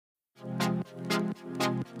Hey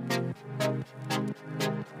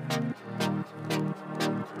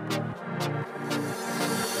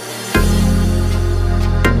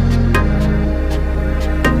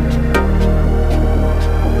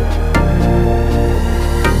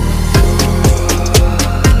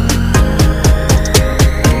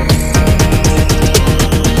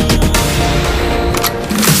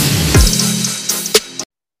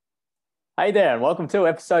there, and welcome to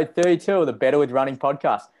episode 32 of the Better With Running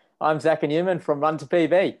podcast. I'm Zach Newman from Run to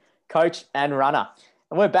PB, coach and runner.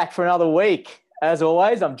 And we're back for another week. As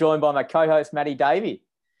always, I'm joined by my co-host, Matty Davey.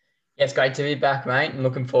 Yeah, it's great to be back, mate. I'm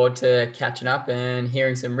looking forward to catching up and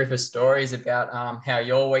hearing some ripper stories about how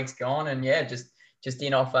your week's gone. And yeah, just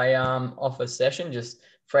in off a session, just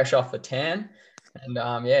fresh off the tan. And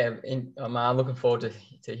I'm looking forward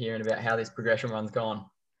to hearing about how this progression run's gone.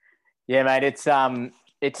 Yeah, mate,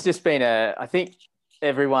 it's just been I think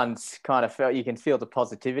everyone's kind of felt, you can feel the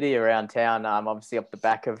positivity around town. Obviously up the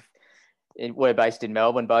back of, we're based in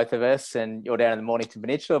Melbourne, both of us, and you're down in the Mornington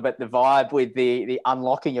Peninsula, but the vibe with the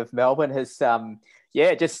unlocking of Melbourne has,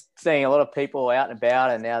 just seeing a lot of people out and about,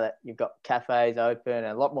 and now that you've got cafes open and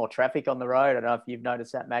a lot more traffic on the road. I don't know if you've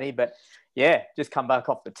noticed that, Matty, but yeah, just come back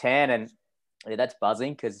off the tan, and yeah, that's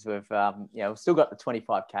buzzing because we've still got the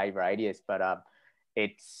 25k radius, but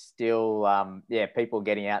it's still, people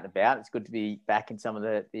getting out and about. It's good to be back in some of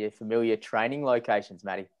the familiar training locations,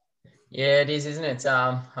 Matty. Yeah, it is, isn't it?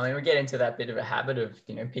 We get into that bit of a habit of,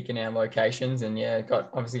 picking our locations, and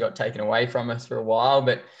obviously got taken away from us for a while,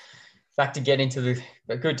 but good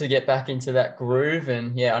to get back into that groove.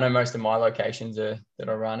 And yeah, I know most of my locations that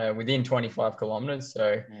I run are within 25 kilometers.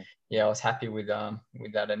 So I was happy with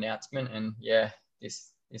that announcement. And yeah,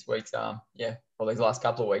 this week's, these last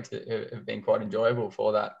couple of weeks have been quite enjoyable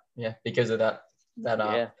for that. Yeah, because of that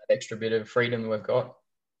extra bit of freedom that we've got.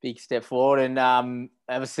 Big step forward, and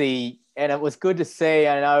obviously, and it was good to see.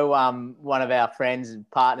 I know one of our friends and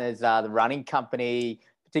partners, the running company,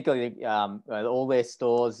 particularly all their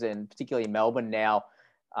stores, and particularly in Melbourne now,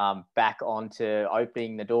 back onto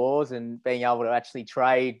opening the doors and being able to actually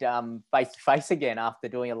trade face to face again after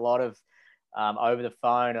doing a lot of over the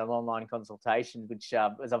phone and online consultations, which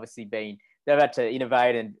has obviously been, they've had to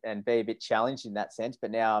innovate and be a bit challenged in that sense. But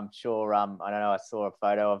now I'm sure, I don't know, I saw a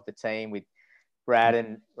photo of the team with Brad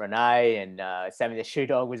and Renee, and Sammy the Shoe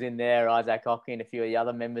Dog was in there, Isaac Hockey, and a few of the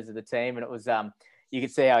other members of the team. And it was, you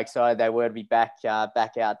could see how excited they were to be back out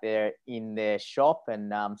there in their shop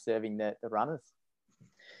and serving the runners.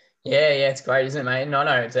 Yeah, it's great, isn't it, mate? And I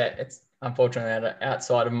know it's unfortunately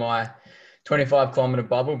outside of my 25 kilometer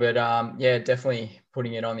bubble, but definitely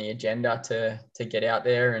putting it on the agenda to get out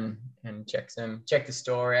there and check the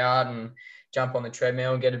store out and jump on the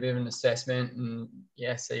treadmill, get a bit of an assessment, and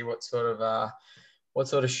see what sort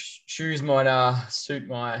of shoes might suit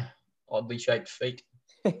my oddly shaped feet.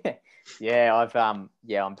 I'm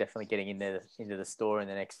definitely getting into the store in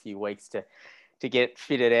the next few weeks to get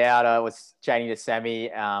fitted out. I was chatting to Sammy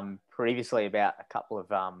previously about a couple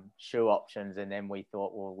of shoe options, and then we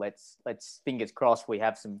thought, well, let's fingers crossed we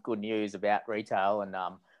have some good news about retail, and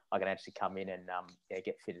I can actually come in and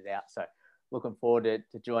get fitted out. So looking forward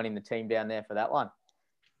to joining the team down there for that one.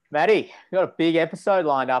 Matty, we've got a big episode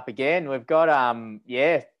lined up again. We've got a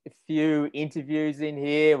few interviews in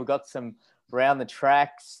here. We've got some around the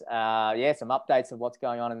tracks, some updates of what's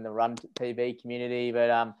going on in the Run to PB community.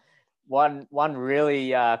 But one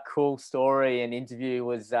really cool story and interview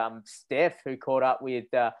was Steph, who caught up with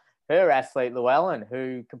her athlete Llewellyn,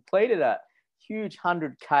 who completed a huge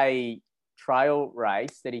 100k trail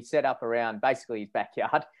race that he set up around basically his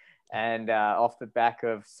backyard. And off the back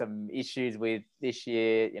of some issues with this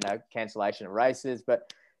year, cancellation of races.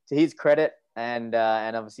 But to his credit, and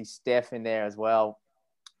obviously Steph in there as well,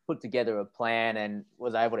 put together a plan and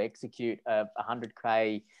was able to execute a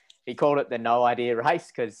 100k. He called it the no idea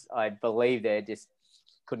race because I believe they just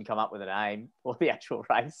couldn't come up with a name for the actual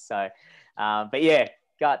race. So, but yeah,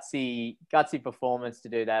 gutsy performance to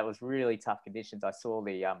do that. It was really tough conditions. I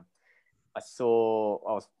was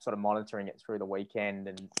sort of monitoring it through the weekend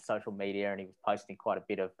and social media, and he was posting quite a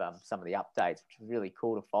bit of some of the updates, which was really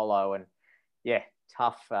cool to follow. And yeah,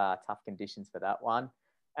 tough conditions for that one.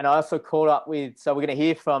 And I also caught up with, so we're going to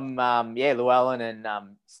hear from Llewellyn and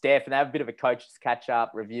Steph, and they have a bit of a coach's catch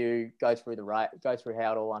up review, go through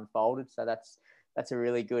how it all unfolded. So that's a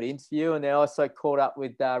really good interview. And they also caught up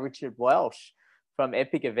with Richard Welsh from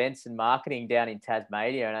Epic Events and Marketing down in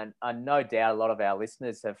Tasmania, and I no doubt a lot of our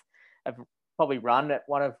listeners have probably run at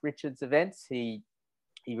one of Richard's events. He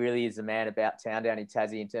really is a man about town down in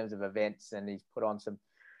Tassie in terms of events, and he's put on some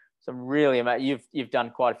some really you've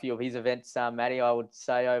done quite a few of his events, Matty, I would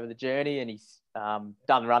say, over the journey, and he's done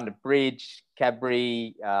the Run to Bridge,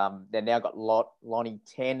 Cadbury. They've now got Lonnie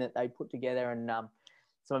 10 that they put together, and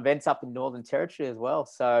some events up in Northern Territory as well.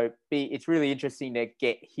 So it's really interesting to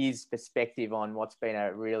get his perspective on what's been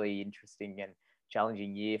a really interesting and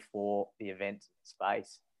challenging year for the event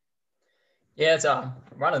space. Yeah, it's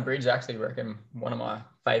Run of the Bridge. Actually, reckon one of my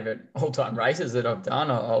favourite all-time races that I've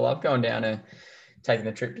done. I love going down to taking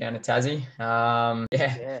the trip down to Tassie.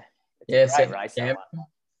 It's a great race. That one.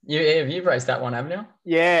 You've raced that one, haven't you?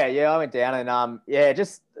 Yeah, I went down and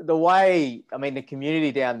just the way, I mean, the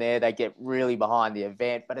community down there, they get really behind the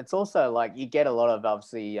event, but it's also like you get a lot of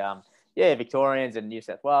obviously Victorians and New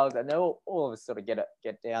South Wales, and they all of us sort of get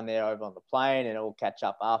down there over on the plane and all catch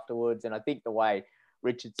up afterwards. And I think the way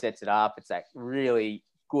Richard sets it up, it's that really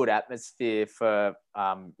good atmosphere for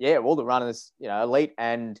all the runners, elite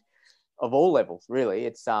and of all levels. Really,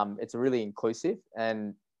 it's really inclusive,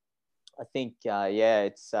 and I think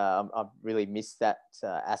I've really missed that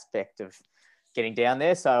aspect of getting down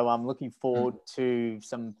there. So I'm looking forward to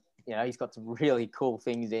some. He's got some really cool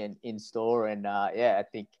things in store, and I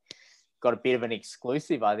think got a bit of an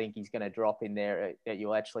exclusive. I think he's going to drop in there that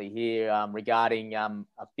you'll actually hear regarding a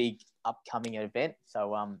big upcoming event.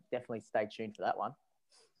 So definitely stay tuned for that one.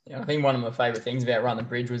 Yeah, I think one of my favourite things about Run the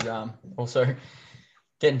Bridge was also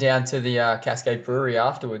getting down to the Cascade Brewery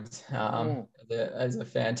afterwards. There's a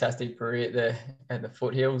fantastic brewery at the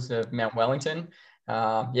foothills of Mount Wellington.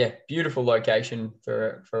 Beautiful location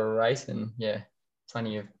for a race, and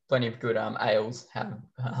plenty of good ales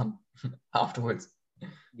afterwards.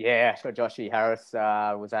 Yeah, so Joshy Harris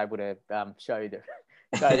was able to show the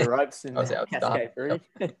ropes in the Cascade Brewery.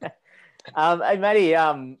 Hey, Matty,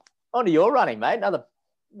 on to your running, mate. Another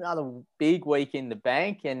big week in the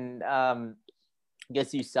bank, and I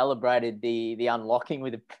guess you celebrated the unlocking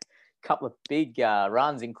with a couple of big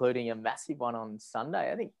runs, including a massive one on Sunday.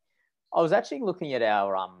 I think I was actually looking at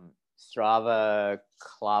our Strava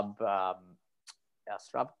club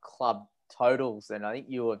totals, and I think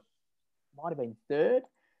you might have been third,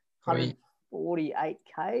 148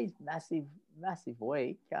 Ks, massive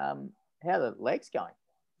week. How are the legs going?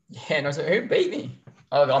 Yeah, and also who beat me?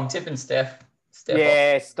 I'm tipping Steph.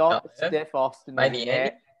 Steph Austin, maybe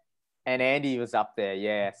Andy. And Andy was up there.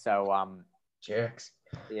 Yeah, so jerks.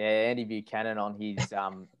 Yeah, Andy Buchanan on his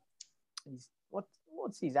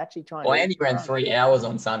what's he's actually trying. Well, Andy ran 3 hours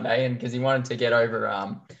on Sunday, and because he wanted to get over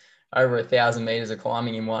 1,000 meters of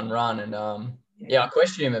climbing in one run, and I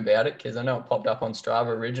questioned him about it because I know it popped up on Strava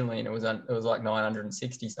originally, and it was like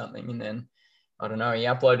 960 something, and then I don't know, he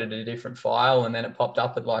uploaded a different file, and then it popped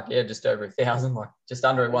up at just over 1,000, like just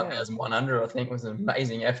under 1,100. I think was an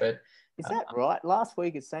amazing effort. Is that right? Last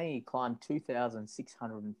week it's saying he climbed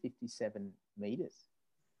 2,657 meters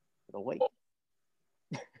for the week.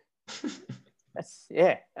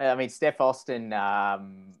 I mean, Steph Austin,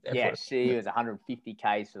 she was 150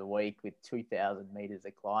 Ks for the week with 2,000 meters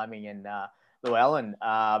of climbing, and Llewellyn,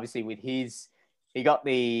 obviously with his, he got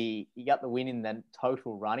the win in the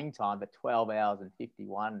total running time, but 12 hours and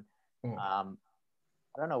 51. I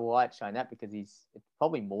don't know why it's showing that, because it's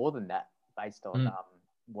probably more than that based on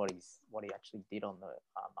what he actually did on the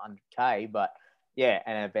 100K, but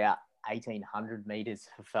and about 1,800 meters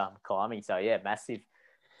of climbing. So massive.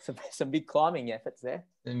 Some big climbing efforts there.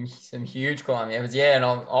 Some huge climbing efforts, and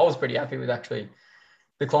I was pretty happy with actually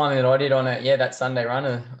the climbing that I did on it. That Sunday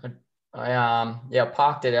run, I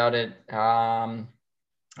parked it out at. I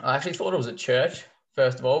actually thought it was a church.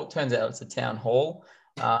 First of all, it turns out it's a town hall.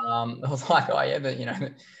 I was like,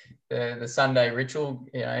 the Sunday ritual,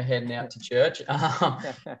 heading out to church.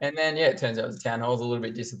 And then it turns out it was a town hall. I was a little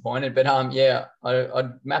bit disappointed, but I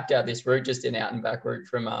mapped out this route, just an out and back route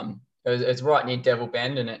from it's right near Devil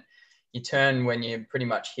Bend, and you turn when you pretty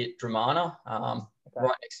much hit Dramana,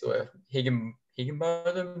 right next to a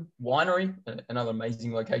Higginbotham winery, another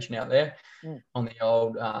amazing location out there on the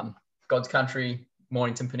old God's Country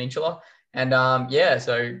Mornington Peninsula. And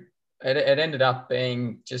so it ended up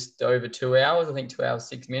being just over 2 hours, I think 2 hours,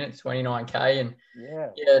 6 minutes, 29K, and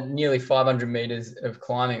nearly 500 meters of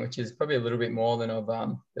climbing, which is probably a little bit more than I've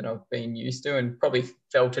been used to, and probably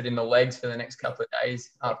felt it in the legs for the next couple of days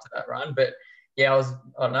after that run. But it was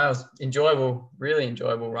enjoyable, really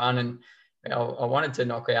enjoyable run, and I wanted to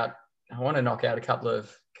knock out a couple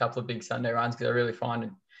of big Sunday runs, because I really find it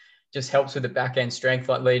just helps with the back end strength,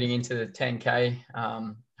 like leading into the 10K.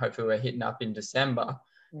 Hopefully we're hitting up in December.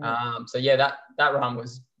 That run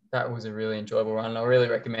was a really enjoyable run. I really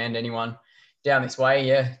recommend anyone down this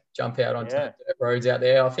way, jump out onto the dirt roads out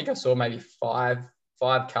there. I think I saw maybe five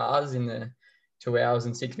cars in the 2 hours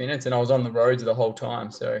and 6 minutes, and I was on the roads the whole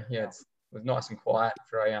time. So yeah, it was nice and quiet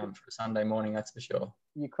for a Sunday morning, that's for sure.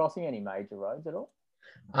 You crossing any major roads at all?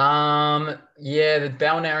 Yeah, the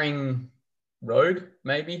Balnarring Road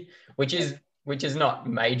maybe, which is not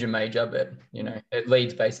major, but it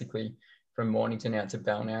leads basically from Mornington out to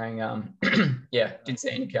Balnarring. Yeah, didn't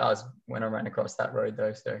see any cars when I ran across that road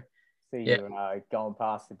though. So See you going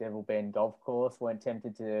past the Devil Bend golf course. Weren't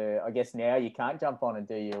tempted to. I guess now you can't jump on and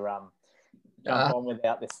do your jump on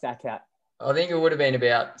without the stack hat. I think it would have been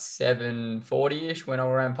about 7:40ish when I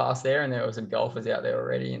ran past there, and there was some golfers out there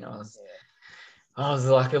already, and I was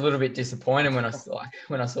like a little bit disappointed when I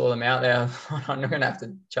saw them out there. I'm going to have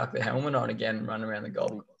to chuck the helmet on again and run around the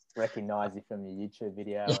golf course. Recognize you from your YouTube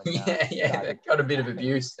video. And, yeah, got a bit of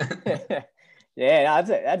abuse. Yeah, no,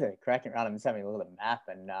 that's a cracking run. I'm just having a look at the map,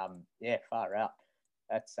 and far out.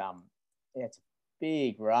 That's it's a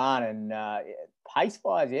big run, and pace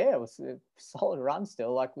wise, it was a solid run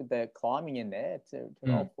still. Like with the climbing in there to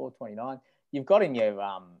roll 4:29. You've got in your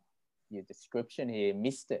description here,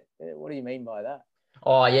 missed it. What do you mean by that?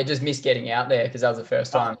 Oh yeah, just missed getting out there because that was the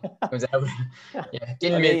first time I was able to,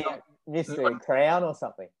 didn't miss the crown or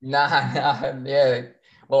something. Nah, yeah.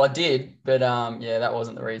 Well, I did, but that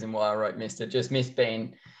wasn't the reason why I wrote missed it. Just missed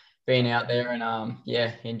being out there and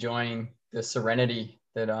enjoying the serenity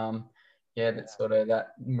that that sort of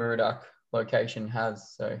that Murdoch location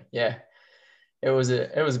has. So yeah, it was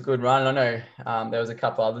a good run. I know there was a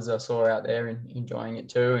couple others I saw out there and enjoying it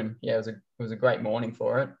too, and it was a great morning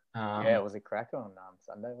for it. It was a cracker on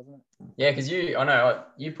Sunday, wasn't it? Yeah, because I know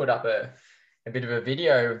you put up a bit of a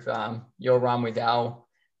video of your run with Al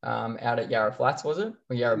out at Yarra Flats, was it?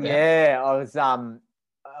 Or Yarra Bend? Yeah, I was.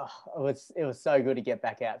 It was so good to get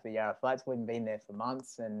back out to the Yarra Flats. We hadn't been there for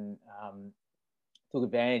months, and took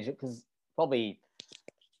advantage because probably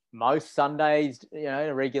most Sundays,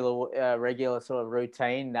 a regular sort of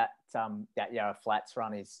routine that Yarra Flats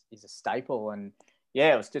run is a staple, and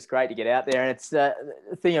it was just great to get out there. And it's the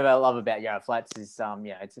thing I love about Yarra Flats is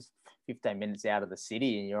it's just 15 minutes out of the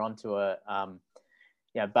city, and you're onto a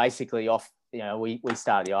basically off. We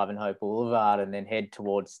start the Ivanhoe Boulevard and then head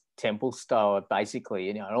towards Templestowe. Basically,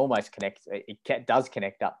 it almost connects. It does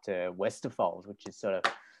connect up to Westerfolds, which is sort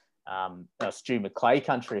of Stu McClay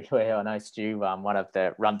country, where I know Stu, one of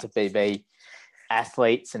the Run to PB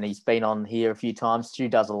athletes, and he's been on here a few times. Stu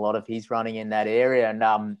does a lot of his running in that area,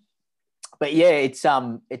 and but yeah,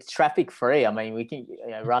 it's traffic free. I mean, we can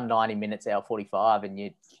run 90 minutes, hour 45, and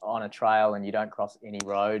you're on a trail and you don't cross any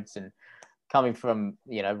roads. And coming from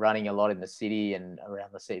running a lot in the city and around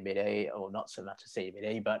the CBD, or not so much the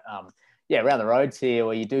CBD, but around the roads here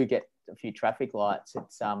where you do get a few traffic lights,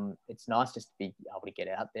 it's nice just to be able to get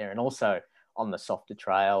out there, and also on the softer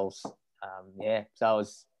trails. So it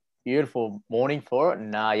was a beautiful morning for it,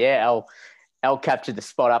 and Al captured the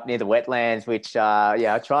spot up near the wetlands, which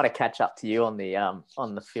I'm trying to catch up to you on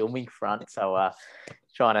the filming front. So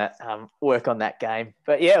trying to work on that game.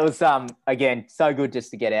 But it was again so good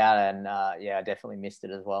just to get out, and I definitely missed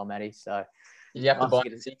it as well, Matty. So did you have to buy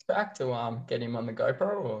a six pack to get him on the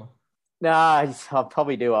GoPro, or? No, I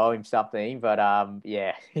probably do owe him something, but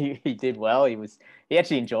he did well. He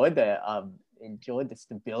actually enjoyed the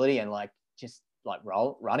stability and just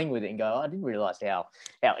running with it, and go, I didn't realize how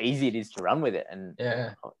easy it is to run with it. And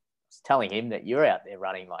I was telling him that you're out there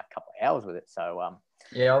running a couple of hours with it. So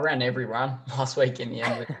I ran every run last week in the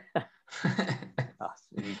end.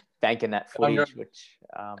 Banking that footage, which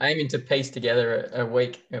aiming to piece together a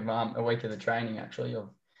week of the training actually.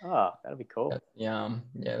 That'll be cool.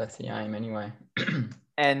 That's the aim anyway.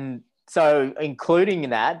 And so, including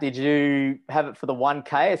that, did you have it for the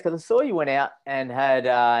 1K? Because I saw you went out and had,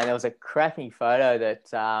 and there was a cracking photo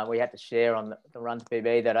that we had to share on the Run to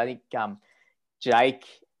PB that I think Jake,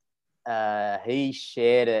 he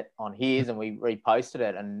shared it on his, and we reposted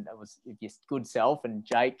it, and it was your good self and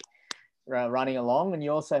Jake running along, and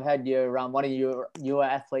you also had your one of your newer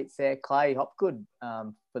athletes there, Clay Hopgood,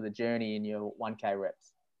 for the journey in your 1K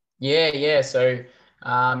reps. Yeah. So,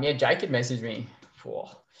 Jake had messaged me for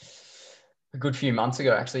a good few months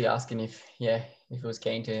ago, actually asking if he was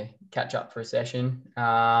keen to catch up for a session.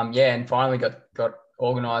 And finally got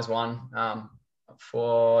organised one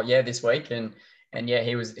for this week, and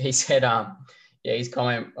he said his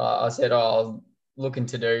comment. I said, I was looking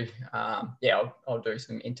to do I'll do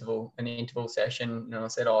an interval session, and I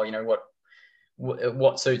said,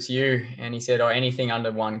 what suits you? And he said, anything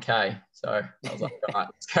under 1K. So I was like, all right,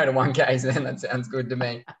 let's go to 1Ks then. That sounds good to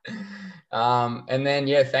me. And then,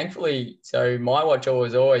 thankfully, so my watch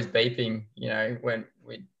was always beeping, when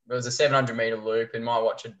it was a 700 meter loop, and my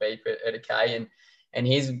watch would beep at a K, and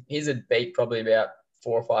his would beep probably about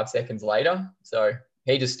 4 or 5 seconds later. So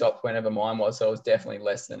he just stopped whenever mine was. So it was definitely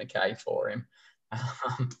less than a K for him.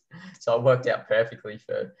 So it worked out perfectly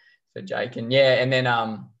for Jake. And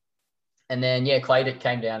then Clay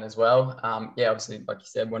came down as well. Obviously, like you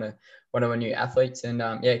said, one of our new athletes, and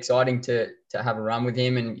exciting to have a run with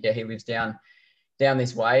him. And he lives down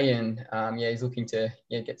this way, and he's looking to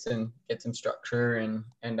get some structure and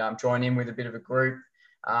join in with a bit of a group,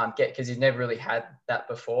 because he's never really had that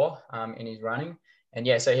before in his running.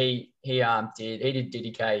 And so he did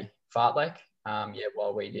DDK Fartlek,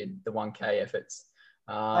 while we did the 1K efforts.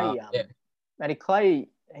 Matty Clay,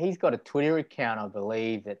 he's got a Twitter account, I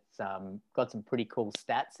believe, that's got some pretty cool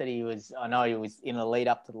stats that I know he was in the lead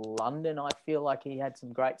up to London. I feel like he had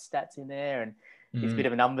some great stats in there, and he's a bit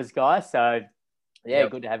of a numbers guy. So,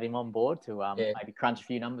 good to have him on board to maybe crunch a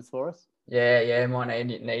few numbers for us. Yeah, might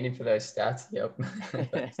need him for those stats. Yep,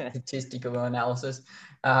 statistical analysis.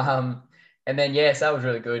 And then, so that was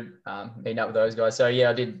really good meeting up with those guys. So,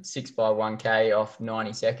 I did 6 by 1K off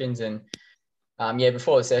 90 seconds. And,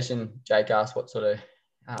 before the session, Jake asked what sort of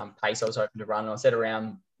pace I was hoping to run. And I said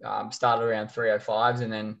started around 3:05s,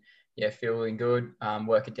 and then, feeling good,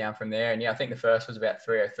 work it down from there. And, I think the first was about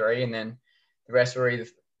 3:03, and then the rest were either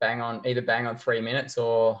bang on 3 minutes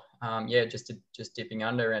or, just dipping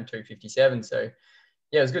under around 2:57. So,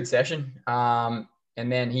 it was a good session. And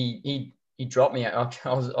then he dropped me. I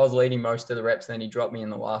was leading most of the reps, and then he dropped me in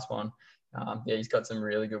the last one. He's got some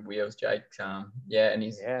really good wheels, Jake. And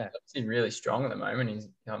he's really strong at the moment.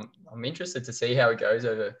 I'm interested to see how it goes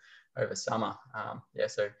over summer.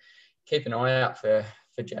 So keep an eye out for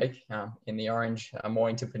Jake in the orange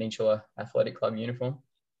Mornington Peninsula Athletic Club uniform.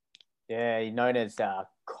 Yeah, he's known as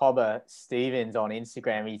Cobber Stevens on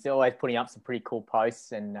Instagram. He's always putting up some pretty cool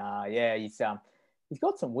posts, and he's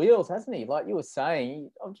got some wheels, hasn't he? Like you were saying,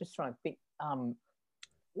 I'm just trying to think.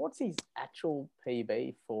 What's his actual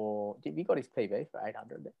PB for? Have you got his PB for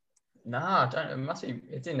 800? No, I don't. It must be.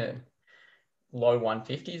 It's in the low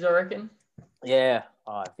 150s, I reckon. Yeah,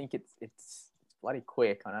 I think it's bloody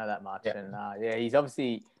quick. I know that much. Yep. And he's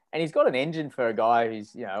obviously, and he's got an engine for a guy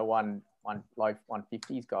who's one low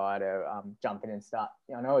 150s guy to jump in and start.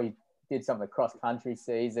 I know he did some of the cross country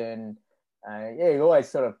season. He always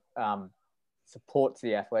sort of supports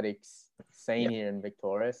the athletics scene here in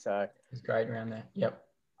Victoria. So he's great around there. Yep.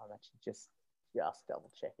 I'm actually just double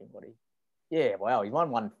checking what he won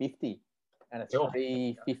 150 and it's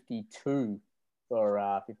 352 for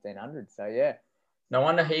 1500. So no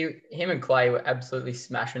wonder him and Clay were absolutely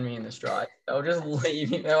smashing me in the stride. They were just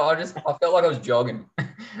leaving. I felt like I was jogging.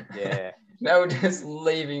 Yeah. They were just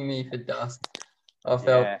leaving me for dust. I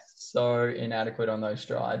felt so inadequate on those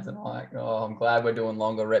strides, and I'm glad we're doing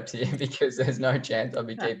longer reps here because there's no chance I'll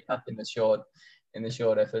be keeping up in the short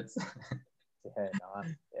efforts.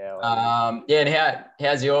 Nice. And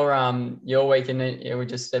how's your weekend? We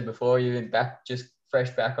just said before you've been just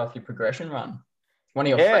fresh back off your progression run. One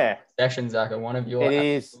of your sessions, Zach, one of your. It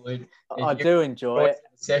is. I do enjoy it.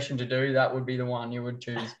 Session to do that would be the one you would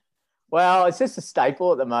choose. Well, it's just a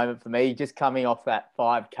staple at the moment for me, just coming off that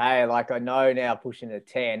 5K. Like I know now pushing to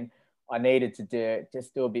 10, I needed to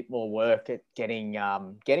do a bit more work at getting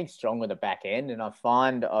strong with the back end. And I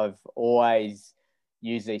find I've always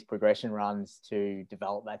used these progression runs to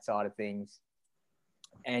develop that side of things.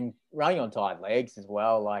 And running on tired legs as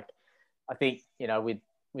well. Like I think,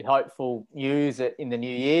 with hopeful news in the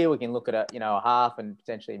new year, we can look at a half and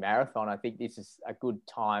potentially marathon. I think this is a good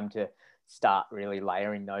time to start really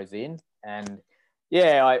layering those in. And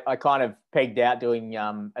I kind of pegged out doing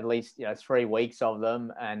at least 3 weeks of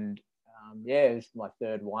them, and it was my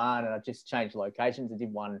third one, and I just changed locations. I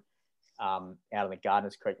did one out on the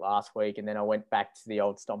Gardeners Creek last week, and then I went back to the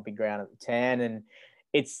old stomping ground at the Tan, and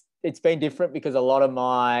it's been different because a lot of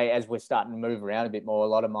as we're starting to move around a bit more, a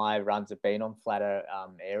lot of my runs have been on flatter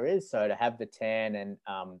areas. So to have the Tan, and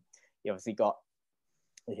you obviously got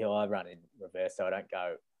the hill I run in reverse, so I don't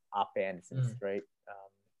go up Anderson Street.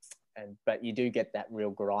 But you do get that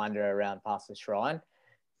real grinder around past the Shrine.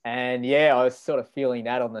 And I was sort of feeling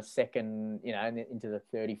that on the second, into the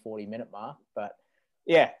 30, 40 minute mark. But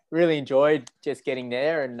really enjoyed just getting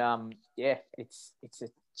there. And it's a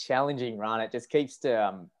challenging run. It just keeps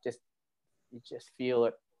to, you just feel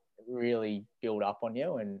it really build up on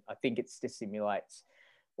you. And I think it just simulates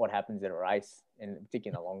what happens at a race, and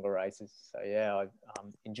particularly in the longer races. So I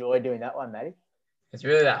enjoyed doing that one, Matty. It's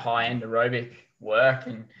really that high end aerobic work,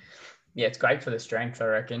 and it's great for the strength, I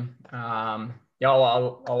reckon. I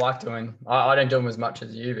like doing. I don't do them as much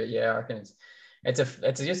as you, but I reckon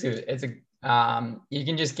you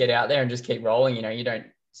can just get out there and just keep rolling. You don't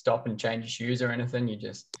stop and change your shoes or anything. You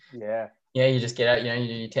just Yeah, you just get out, you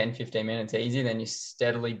do your 10, 15 minutes easy, then you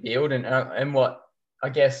steadily build. And what, I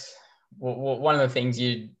guess, one of the things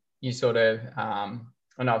you sort of, I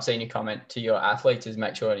know I've seen you comment to your athletes is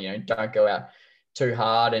make sure, don't go out too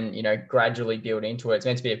hard and, gradually build into it. It's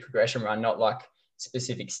meant to be a progression run, not like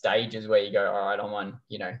specific stages where you go, all right, I'm on,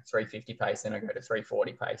 350 pace, then I go to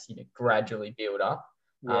 340 pace. You gradually build up.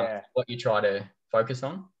 Yeah. What you try to focus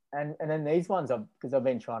on. And then these ones, because I've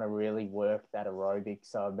been trying to really work that aerobic.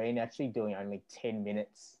 So I've been actually doing only 10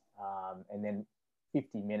 minutes and then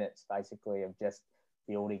 50 minutes basically of just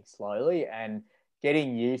building slowly and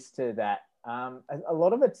getting used to that. A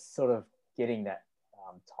lot of it's sort of getting that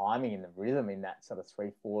timing and the rhythm in that sort of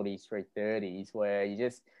 340s, 330s, where you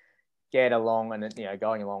just get along and,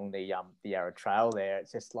 going along the Yarra Trail there.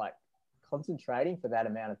 It's just like concentrating for that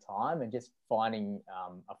amount of time and just finding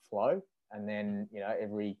a flow. And then,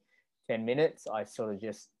 every 10 minutes, I sort of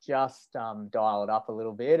just dial it up a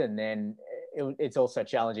little bit. And then it's also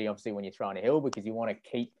challenging, obviously, when you're throwing a hill because you want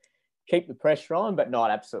to keep the pressure on, but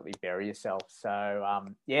not absolutely bury yourself. So, I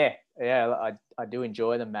do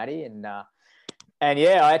enjoy them, Matty. And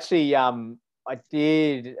yeah, I actually, I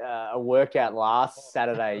did a workout last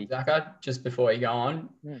Saturday. Zaka, just before you go on,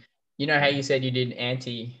 you know how you said you did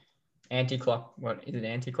anti-clock, what is it,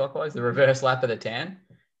 anti-clockwise, the reverse lap of the tan?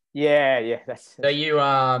 Yeah. So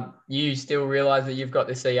you still realize that you've got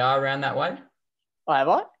the CR around that way? Oh, have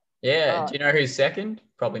I? Yeah. Do you know who's second?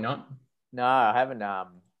 Probably not. No, I haven't. I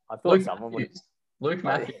thought Luke someone Matthews. would. Luke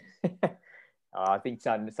Matthews. I think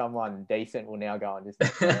someone decent will now go and just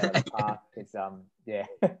go out of the park. It's yeah.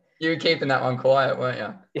 You were keeping that one quiet,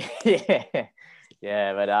 weren't you?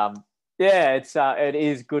 yeah, but yeah, it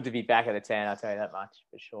is good to be back at the 10. I'll tell you that much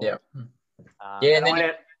for sure. Yeah. And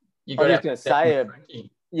then you got. I was just going to say.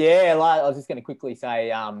 Yeah, like I was just going to quickly say,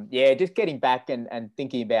 just getting back and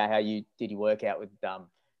thinking about how you did your workout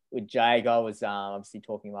with Jake. I was obviously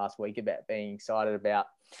talking last week about being excited about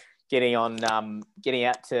getting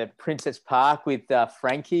out to Princess Park with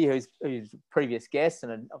Frankie, who's a previous guest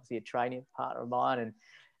and obviously a training partner of mine. And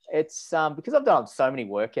it's because I've done so many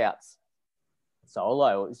workouts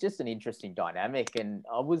solo, it was just an interesting dynamic. And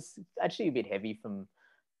I was actually a bit heavy from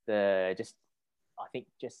the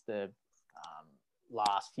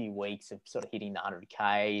last few weeks of sort of hitting the 100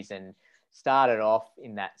 Ks and started off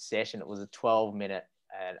in that session. It was a 12-minute,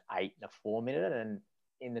 an 8 and a 4-minute. And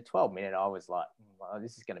in the 12-minute, I was like, well,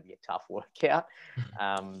 this is going to be a tough workout.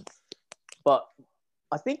 But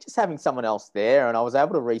I think just having someone else there, and I was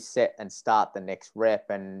able to reset and start the next rep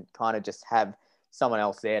and kind of just have someone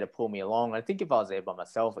else there to pull me along. I think if I was there by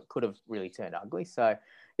myself, it could have really turned ugly. So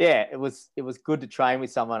yeah, it was good to train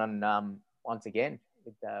with someone once again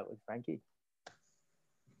with Frankie.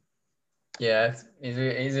 Yeah, he's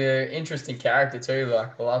an interesting character too.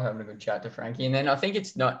 Like, I love having a good chat to Frankie. And then I think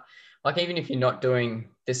it's not like, even if you're not doing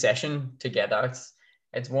the session together,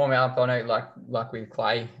 it's warm up. I know, like with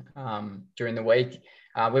Clay during the week,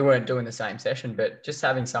 we weren't doing the same session, but just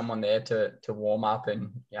having someone there to warm up and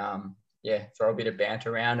throw a bit of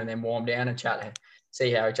banter around and then warm down and chat,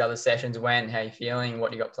 see how each other's sessions went, how you're feeling,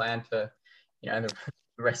 what you got planned for, the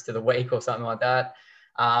rest of the week or something like that.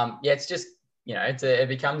 It's just, it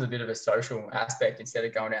becomes a bit of a social aspect instead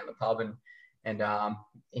of going out in the pub and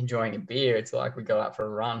enjoying a beer. It's like we go out for a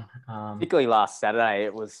run. Particularly last Saturday,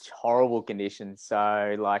 it was horrible conditions. So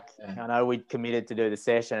I know we committed to do the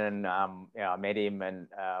session and I met him and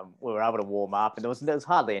we were able to warm up and there was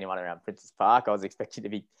hardly anyone around Princess Park. I was expecting to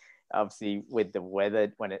be obviously with the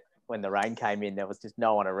weather when the rain came in, there was just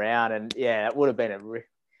no one around. And yeah, it would have been a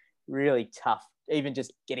really tough, even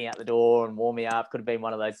just getting out the door and warming up. Could have been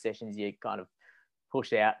one of those sessions you kind of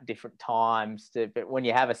push out different times but when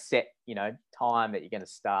you have a set, time that you're going to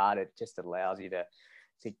start, it just allows you to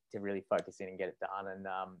really focus in and get it done. And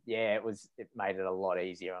it made it a lot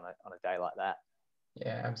easier on a day like that.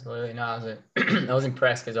 Yeah, absolutely. No, I was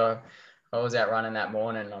impressed because I was out running that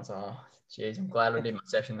morning and I was like, oh, geez, I'm glad I did my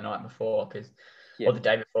session the night before or the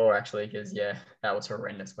day before actually, because that was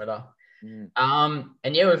horrendous weather. And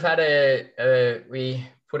we've had we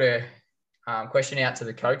put a question out to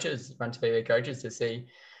the coaches, Run to PB coaches, to see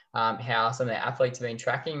how some of the athletes have been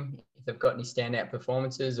tracking, if they've got any standout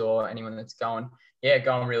performances or anyone that's going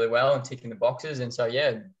really well and ticking the boxes. And so,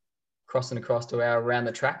 crossing across to our Around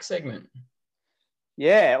the Track segment.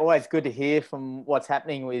 Yeah, always good to hear from what's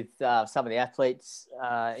happening with some of the athletes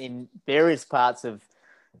in various parts of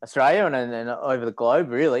Australia and over the globe,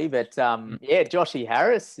 really. But Joshy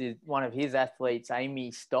Harris is one of his athletes,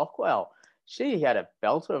 Amy Stockwell. She had a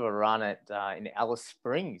belter of a run in Alice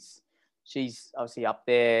Springs. She's obviously up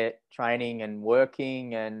there training and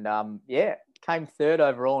working and, came third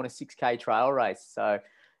overall in a 6K trail race. So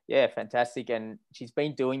Yeah, fantastic. And she's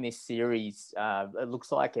been doing this series, it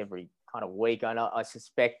looks like every kind of week. I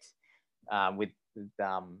suspect with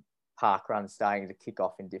park runs starting to kick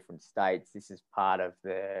off in different states, this is part of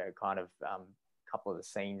the kind of couple of the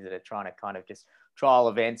scenes that are trying to kind of just trial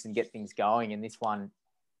events and get things going. And this one,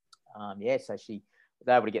 so she was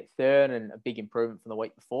able to get third, and a big improvement from the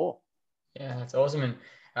week before. Yeah, that's awesome.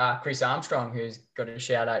 And Chris Armstrong, who's got a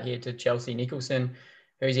shout out here to Chelsea Nicholson,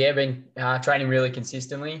 who's been training really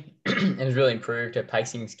consistently and has really improved her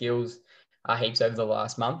pacing skills heaps over the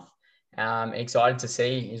last month. He's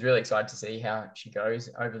really excited to see how she goes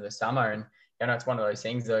over the summer. And it's one of those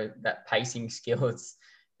things though, that pacing skill.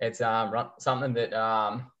 It's something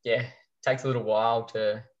that takes a little while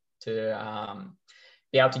to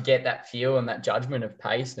be able to get that feel and that judgment of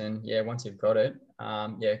pace. And once you've got it,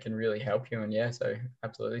 it can really help you. And so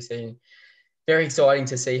absolutely very exciting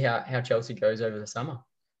to see how Chelsea goes over the summer.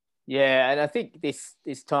 Yeah, and I think this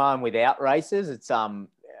time without races, it's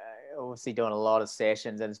obviously doing a lot of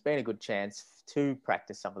sessions, and it's been a good chance to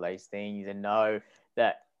practice some of these things and know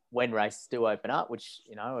that when races do open up, which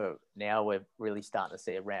now we're really starting to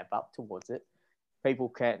see a ramp up towards it, people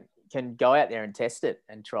can go out there and test it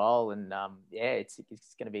and trial, and it's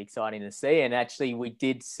going to be exciting to see. And actually, we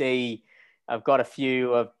did see. I've got a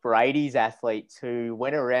few of Brady's athletes who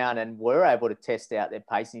went around and were able to test out their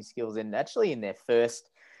pacing skills, and actually in their first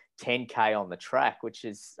 10K on the track, which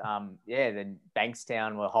is, then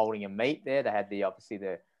Bankstown were holding a meet there. They had obviously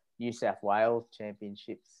the New South Wales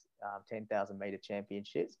Championships, 10,000 metre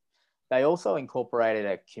championships. They also incorporated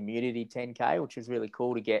a community 10K, which was really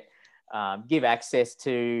cool to give access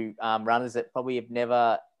to runners that probably have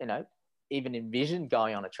never, even envisioned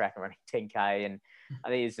going on a track and running 10K. And I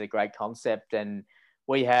think it's a great concept. And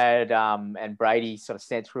we had, and Brady sort of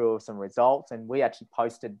sent through some results, and we actually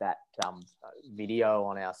posted that video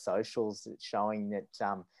on our socials showing that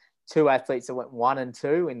two athletes that went 1 and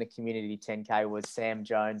 2 in the community 10K was Sam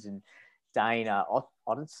Jones and Dana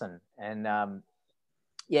Ottison. And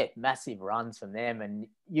massive runs from them. And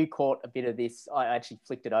you caught a bit of this. I actually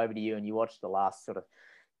flicked it over to you, and you watched the last sort of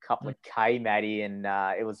couple of K, Maddie, and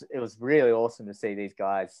it was really awesome to see these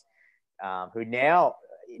guys who now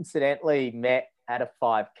incidentally met at a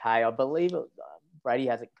 5K. I believe Brady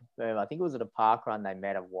hasn't confirmed. I think it was at a park run they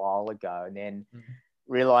met a while ago, and then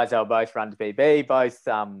realised they were both run to PB, both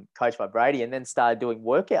coached by Brady, and then started doing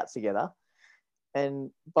workouts together.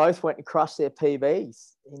 And both went and crushed their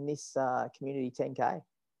PBs in this community 10K.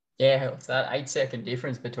 Yeah, it's that 8-second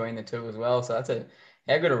difference between the two as well. So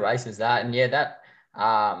how good a race is that? And the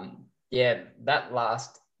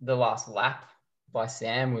last lap by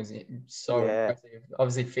Sam was so impressive.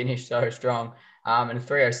 Obviously finished so strong. And a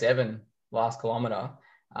 3:07 last kilometre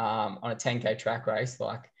on a 10K track race,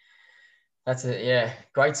 that's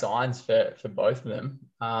great signs for both of them.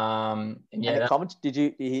 Did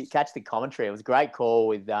you catch the commentary? It was a great call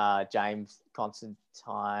with James Constantine,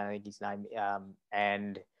 I think his name,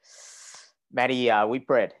 and Matty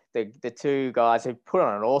Whitbread, the two guys who put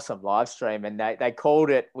on an awesome live stream, and they called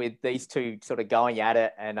it with these two sort of going at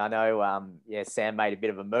it. And I know, Sam made a bit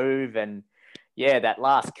of a move, and that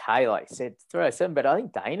last K, like I said, 3:07, but I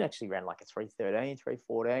think Dane actually ran like a 3:13,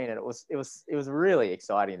 3:14, and it was really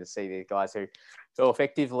exciting to see these guys who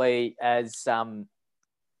effectively as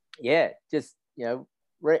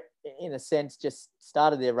in a sense just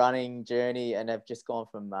started their running journey and have just gone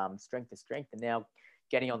from strength to strength, and now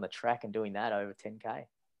getting on the track and doing that over 10K.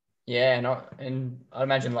 Yeah, and I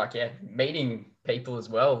imagine meeting people as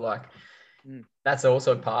well, that's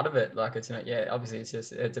also part of it. It's not, obviously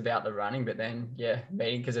it's about the running, but then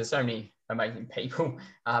meeting, because there's so many amazing people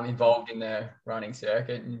involved in the running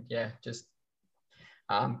circuit, and just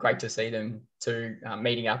great to see them two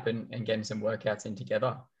meeting up and getting some workouts in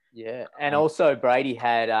together. Yeah, and also Brady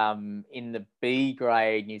had in the B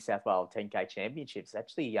grade New South Wales 10K championships,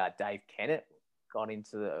 actually Dave Kennett got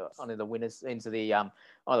into the winners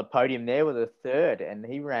on the podium there with a third, and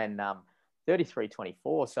he ran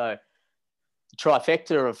 33:24. So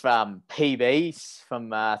trifecta of PBs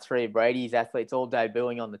from three of Brady's athletes all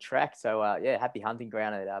debuting on the track. So happy hunting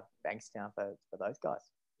ground at Bankstown for those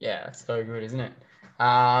guys. Yeah, it's so good, isn't it?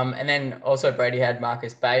 And then also Brady had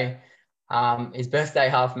Marcus Bay, his birthday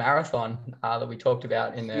half marathon that we talked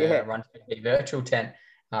about in the Run to virtual tent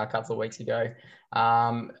a couple of weeks ago.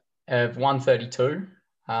 Of 1:32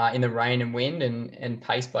 in the rain and wind, and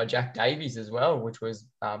paced by Jack Davies as well, which was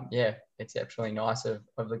exceptionally nice of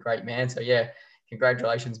the great man. So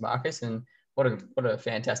congratulations, Marcus, and what a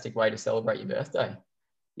fantastic way to celebrate your birthday.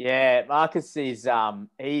 Yeah, Marcus is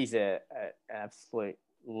he's an absolute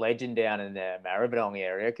legend down in the Maribyrnong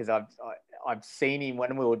area, because I've seen him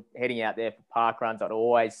when we were heading out there for park runs. I'd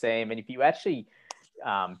always see him. And if you actually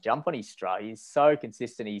jump on his stride, he's so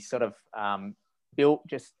consistent. He's sort of built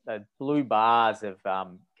just blue bars of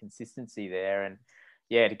consistency there. And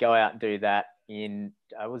yeah, to go out and do that it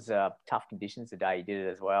was tough conditions the day he did it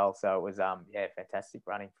as well. So it was fantastic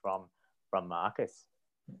running from Marcus.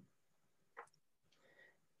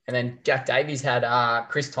 And then Jack Davies had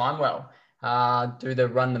Chris Timewell do the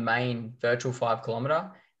Run the Main virtual 5 kilometre,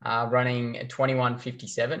 running at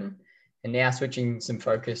 21:57, and now switching some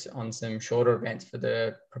focus on some shorter events for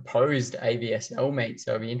the proposed ABSL meet.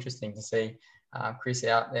 So it'll be interesting to see Chris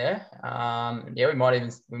out there. We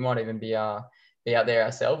might even be out there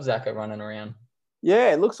ourselves, Zach, running around.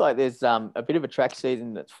 Yeah, it looks like there's a bit of a track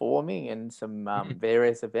season that's forming and some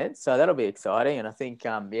various events. So that'll be exciting. And I think,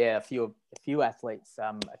 a few athletes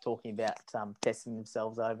are talking about testing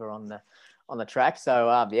themselves over on the track.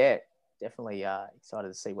 So, definitely excited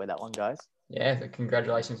to see where that one goes. Yeah, so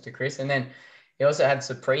congratulations to Chris. And then he also had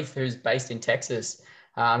Supreet, who's based in Texas,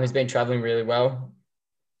 who's been traveling really well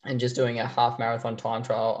and just doing a half marathon time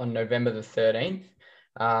trial on November the 13th.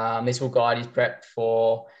 This will guide his prep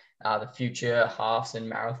for the future halves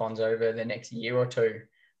and marathons over the next year or two.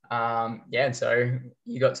 And so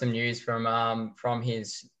you got some news from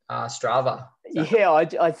his Strava. So. Yeah,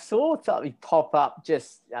 I saw something pop up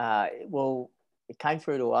just, it came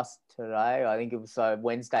through to us today. I think it was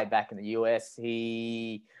Wednesday back in the US.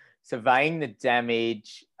 He surveying the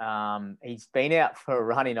damage. He's been out for a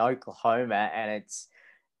run in Oklahoma, and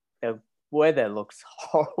the weather looks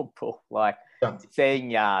horrible. Like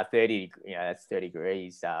saying 30, that's 30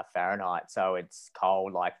 degrees Fahrenheit. So it's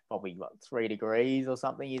cold, like probably 3 degrees or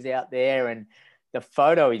something. He's out there, and the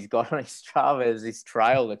photo he's got on his Strava is this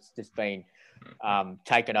trail that's just been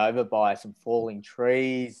taken over by some falling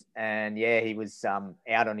trees. And he was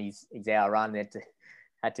out on his hour run.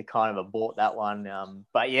 Had to kind of abort that one.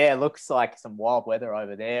 But it looks like some wild weather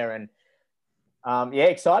over there. And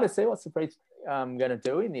excited to see what Supreet's going to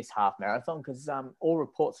do in this half marathon, because all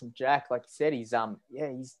reports from Jack, like you said,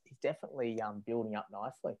 he's definitely building up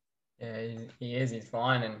nicely. Yeah, he is. He's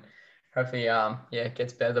fine, and hopefully, it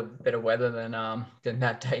gets better weather than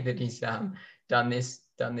that day that he's done this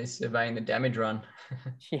surveying the damage run.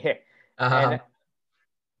 Yeah.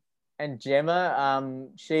 And Gemma,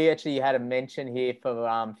 she actually had a mention here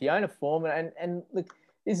for Fiona Foreman, and look,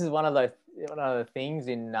 this is one of the things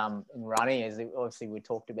in running is obviously we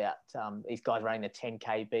talked about these guys running the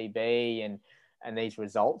 10K BB and these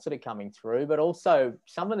results that are coming through, but also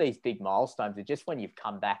some of these big milestones are just when you've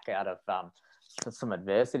come back out of some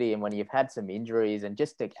adversity and when you've had some injuries, and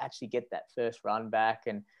just to actually get that first run back.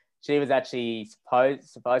 And she was actually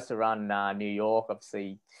supposed to run New York,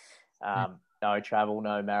 obviously. No travel,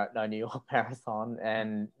 no New York Marathon.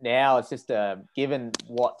 And now it's just given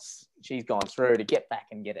what she's gone through to get back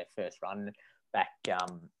and get her first run back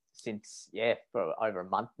since, for over a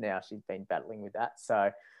month now, she's been battling with that.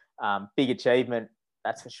 So big achievement,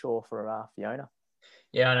 that's for sure, for Fiona.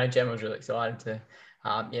 Yeah, I know Gemma was really excited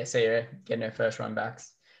to see her getting her first run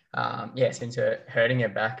backs. Since her hurting her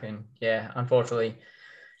back. And unfortunately,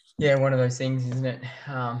 one of those things, isn't it?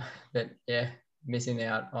 That missing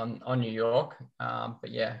out on New York. I'm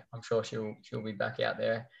sure she'll be back out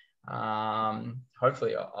there.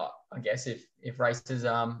 Hopefully, I guess if races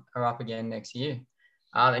are up again next year.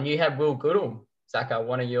 And you had Will Goodall, Zaka,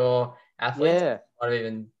 one of your athletes. Yeah. Might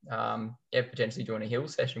even potentially doing a hill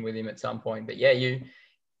session with him at some point. But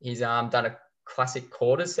he's done a classic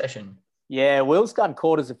quarters session. Yeah, Will's done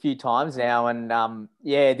quarters a few times now, and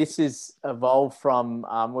this has evolved from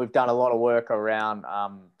we've done a lot of work around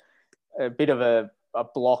a bit of a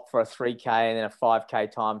block for a 3K and then a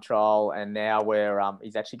 5K time trial, and now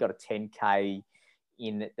he's actually got a 10K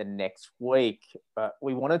in the next week. But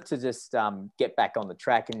we wanted to just get back on the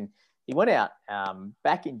track, and he went out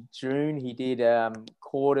back in June. He did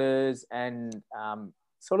quarters, and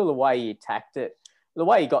sort of the way he attacked it, the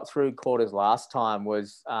way he got through quarters last time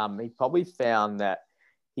was he probably found that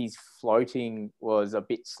his floating was a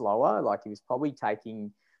bit slower. Like he was probably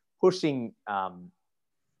pushing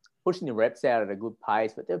the reps out at a good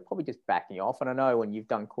pace, but they're probably just backing off. And I know when you've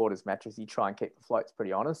done quarters matches, you try and keep the floats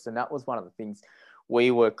pretty honest. And that was one of the things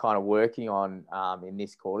we were kind of working on in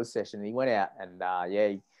this quarters session. And he went out and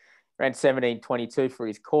he ran 17:22 for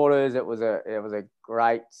his quarters. It was a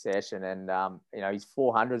great session, and his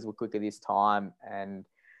 400s were quicker this time. And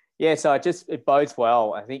so it bodes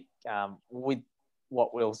well. I think with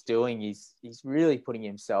what Will's doing, he's really putting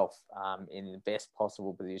himself in the best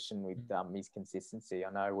possible position with his consistency.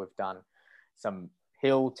 I know we've done some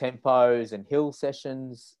hill tempos and hill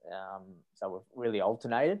sessions, so we've really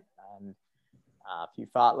alternated. And a few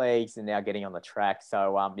fartlegs, and now getting on the track.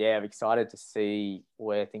 So yeah, I'm excited to see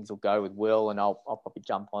where things will go with Will, and I'll probably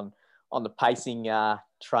jump on the pacing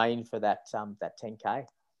train for that 10K.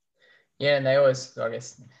 Yeah, and they always, I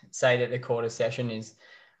guess, say that the quarter session is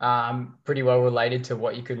pretty well related to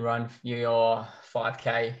what you could run for your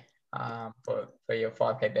 5K for your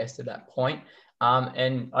 5K best at that point.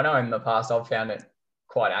 And I know in the past I've found it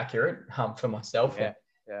quite accurate for myself. Yeah.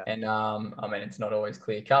 And I mean, it's not always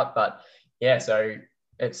clear cut, but yeah, so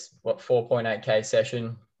it's 4.8K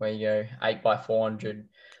session where you go 8 by 400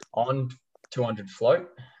 on 200 float.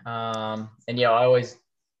 And yeah, I always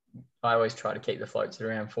try to keep the floats at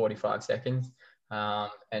around 45 seconds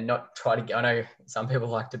and not try to get, I know some people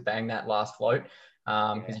like to bang that last float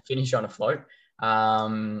because you finish on a float.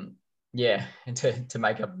 Yeah, and to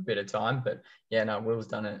make up a bit of time. But yeah, no, Will's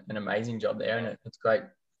done an amazing job there, and it's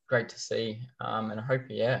great to see. And I hope,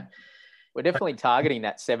 we're definitely targeting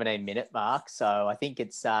that 17-minute mark. So I think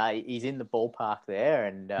it's he's in the ballpark there.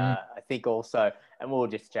 And I think also, and we were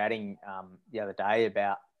just chatting the other day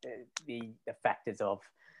about the factors of,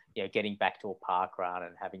 getting back to a park run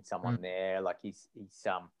and having someone there. Like he's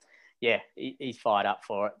fired up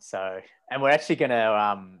for it. So, and we're actually going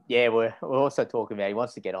to, we're also talking about, he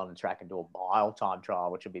wants to get on the track and do a mile time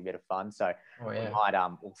trial, which would be a bit of fun. So we might,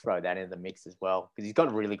 we'll throw that into the mix as well, because he's got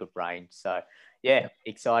a really good range. So yeah,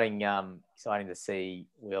 exciting to see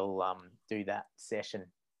Will do that session.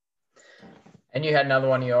 And you had another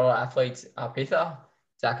one of your athletes, Pitha,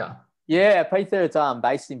 Zaka. Yeah, Pitha is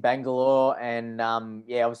based in Bangalore, and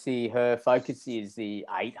obviously her focus is the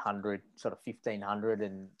 800, sort of 1500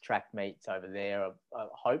 and track meets over there.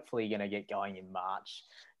 Hopefully going to get going in March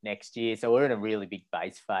next year. So we're in a really big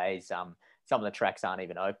base phase. Some of the tracks aren't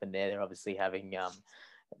even open there. They're obviously having,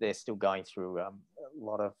 they're still going through a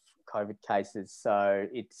lot of COVID cases. So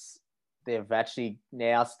they've actually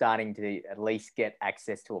now starting to at least get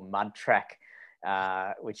access to a mud track,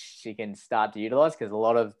 which she can start to utilize, because a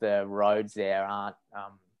lot of the roads there aren't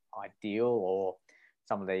ideal, or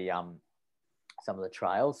some of the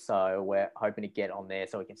trails. So we're hoping to get on there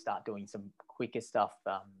so we can start doing some quicker stuff,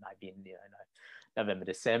 maybe in November,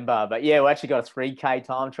 December. But yeah, we actually got a 3K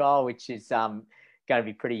time trial, which is going to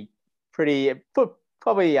be pretty.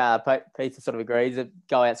 Probably Peter sort of agrees that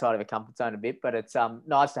go outside of a comfort zone a bit, but it's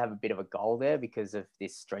nice to have a bit of a goal there because of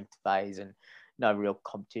this strength phase and no real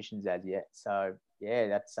competitions as yet. So yeah,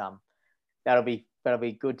 that's that'll be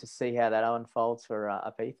good to see how that unfolds for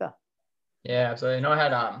Apitha. Yeah, absolutely. And I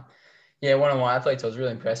had one of my athletes, I was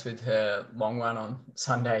really impressed with her long run on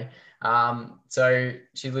Sunday. So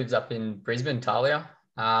she lives up in Brisbane, Talia,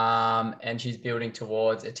 and she's building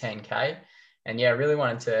towards a 10K. And yeah, I really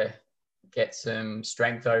wanted to get some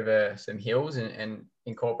strength over some hills and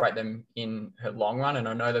incorporate them in her long run. And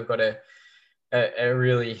I know they've got a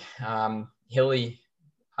really hilly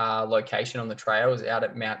location on the trails out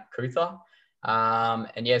at Mount Cootha.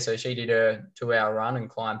 And yeah, so she did a 2-hour run and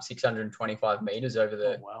climbed 625 meters over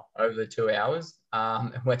the 2 hours.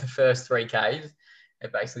 And with the first 3Ks,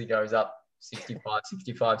 it basically goes up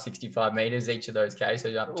 65 meters each of those Ks. So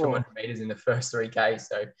you're up 200 meters in the first 3Ks.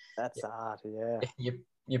 So that's hard. Yeah.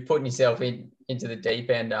 You're putting yourself into the deep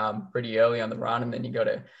end pretty early on the run, and then you got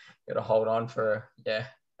to hold on for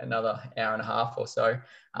another hour and a half or so.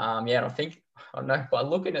 And I think, I don't know, by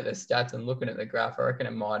looking at the stats and looking at the graph, I reckon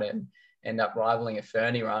it might end up rivaling a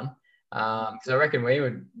Fernie run, because I reckon we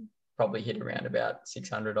would probably hit around about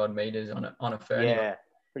 600 odd meters on a Fernie. Yeah,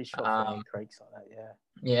 pretty sure Fernie Creek's like that.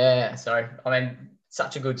 Yeah. So I mean,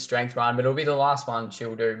 such a good strength run, but it'll be the last one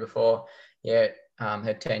she'll do before her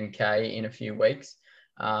 10K in a few weeks.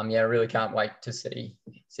 I really can't wait to see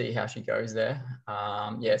how she goes there.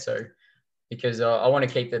 So because I want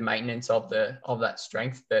to keep the maintenance of that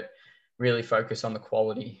strength, but really focus on the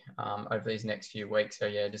quality over these next few weeks. So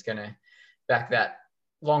yeah, just going to back that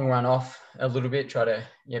long run off a little bit, try to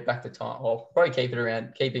back the time, or probably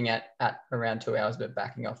keeping it at around 2 hours, but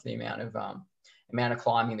backing off the amount of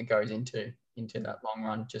climbing that goes into that long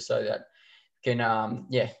run, just so that can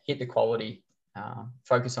hit the quality,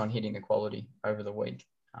 focus on hitting the quality over the week.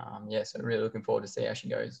 So really looking forward to see how she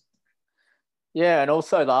goes. Yeah, and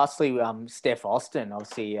also lastly, Steph Austin.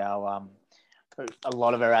 Obviously, a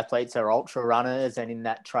lot of our athletes are ultra runners and in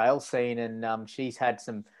that trail scene, and she's had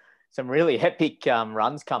some really epic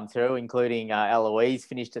runs come through, including Eloise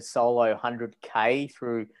finished a solo 100K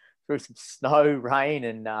through some snow, rain,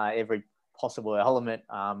 and every possible element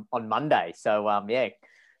on Monday. So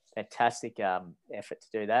fantastic effort to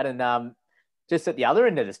do that. And just at the other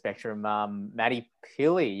end of the spectrum, Matty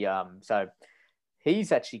Pilley. So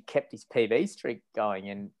he's actually kept his PB streak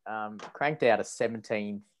going and cranked out a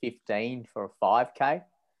 17:15 for a 5K.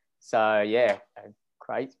 So yeah, a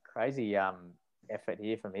crazy effort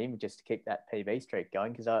here from him just to keep that PB streak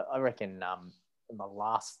going, because I reckon in the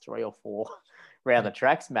last 3 or 4 round the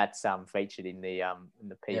tracks, Matt's featured in the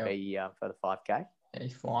PB for the 5K. Yeah,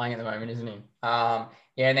 he's flying at the moment, isn't he? Yeah,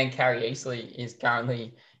 and then Carrie Easley is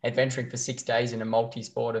currently adventuring for 6 days in a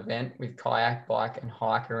multi-sport event with kayak, bike, and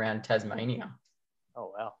hike around Tasmania.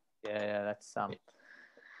 Oh wow, yeah, that's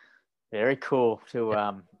very cool to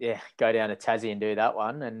go down to Tassie and do that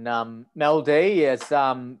one. And Mel D is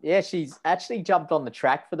she's actually jumped on the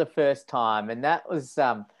track for the first time, and that was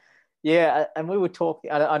and we were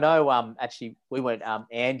talking. I know actually we went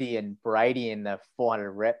Andy and Brady in the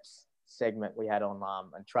 400 reps segment we had on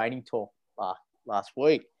Training Talk last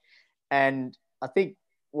week, and I think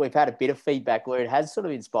we've had a bit of feedback where it has sort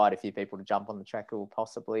of inspired a few people to jump on the track who were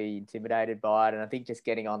possibly intimidated by it. And I think just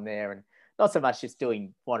getting on there, and not so much just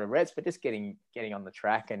doing 400 reps, but just getting on the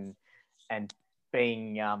track and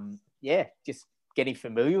being, just getting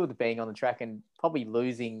familiar with being on the track, and probably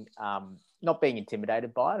losing, not being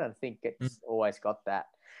intimidated by it. I think it's always got that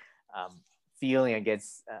feeling, I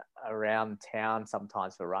guess, around town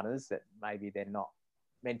sometimes for runners that maybe they're not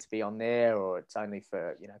meant to be on there, or it's only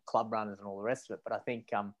for club runners and all the rest of it. But I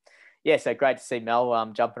think so great to see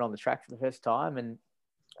Mel jumping on the track for the first time, and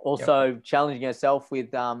also challenging herself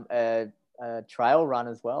with a trail run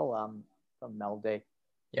as well from Mel D.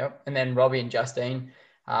 Yep. And then Robbie and Justine,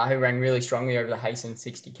 who ran really strongly over the Hasten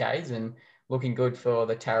 60Ks and looking good for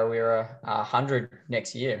the Tarawera 100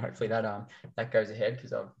 next year. Hopefully that goes ahead,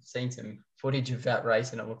 because I've seen some footage of that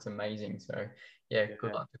race and it looks amazing. So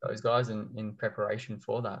good luck to those guys in preparation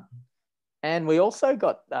for that. And we also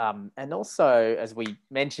got, as we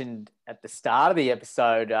mentioned at the start of the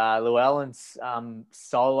episode, Llewellyn's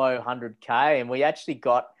solo 100K. And we actually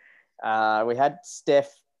got, we had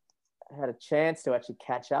Steph had a chance to actually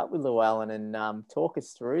catch up with Llewellyn and talk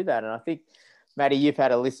us through that. And I think, Matty, you've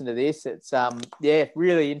had a listen to this. It's,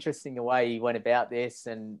 really interesting the way he went about this,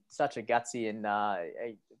 and such a gutsy and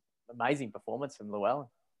amazing performance from Llewellyn.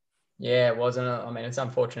 Yeah, it wasn't. I mean, it's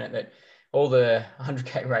unfortunate that all the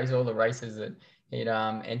 100K races, all the races that he'd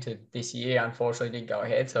entered this year, unfortunately didn't go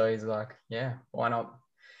ahead. So he's like, why not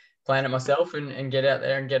plan it myself and get out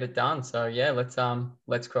there and get it done? So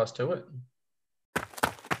let's cross to it.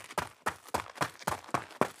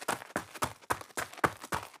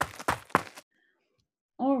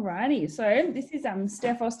 Alrighty, so this is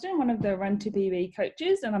Steph Austin, one of the Run to PB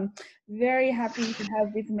coaches, and I'm very happy to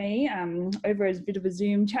have with me over as a bit of a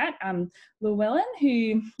Zoom chat, Llewellyn,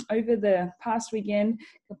 who over the past weekend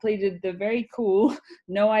completed the very cool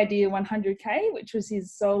No Idea 100K, which was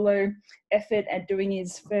his solo effort at doing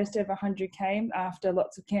his first ever 100K after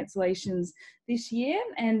lots of cancellations this year,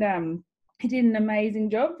 and he did an amazing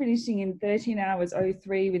job, finishing in 13 hours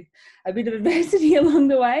 03 with a bit of adversity along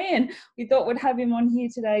the way. And we thought we'd have him on here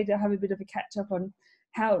today to have a bit of a catch up on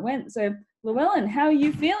how it went. So, Llewellyn, how are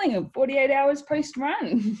you feeling of 48 hours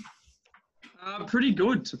post-run? Pretty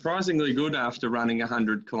good, surprisingly good after running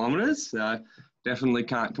 100 kilometres. Definitely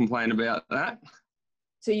can't complain about that.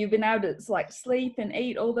 So you've been able to sleep and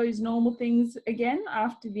eat all those normal things again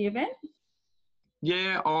after the event?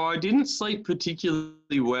 Yeah, I didn't sleep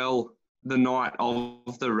particularly well the night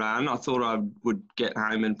of the run. I thought I would get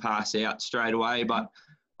home and pass out straight away, but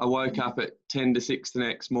I woke up at 10 to 6 the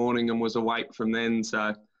next morning and was awake from then.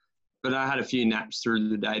 But I had a few naps through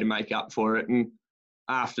the day to make up for it. And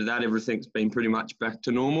after that, everything's been pretty much back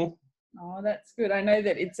to normal. Oh, that's good. I know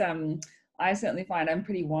that it's, I certainly find I'm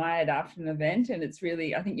pretty wired after an event, and it's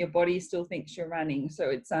really, I think your body still thinks you're running.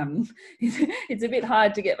 So it's, it's a bit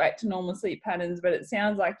hard to get back to normal sleep patterns, but it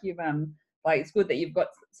sounds like you've, it's good that you've got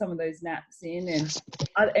some of those naps in.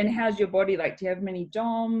 And how's your body? Do you have many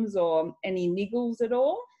DOMs or any niggles at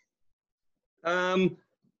all?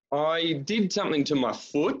 I did something to my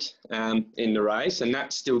foot in the race, and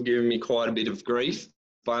that's still giving me quite a bit of grief.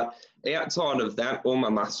 But outside of that, all my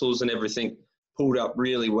muscles and everything pulled up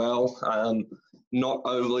really well. Not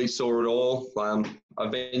overly sore at all.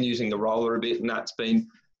 I've been using the roller a bit, and that's been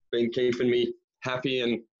keeping me happy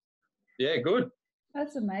and good.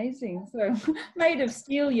 That's amazing. So made of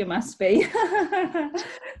steel you must be.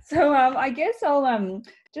 So I guess I'll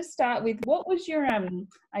just start with, what was your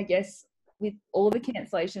with all the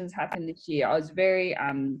cancellations happened this year, I was very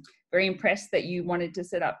impressed that you wanted to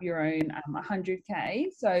set up your own 100K.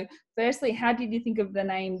 So firstly, how did you think of the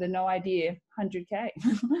name, the No Idea 100K?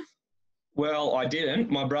 Well, I didn't.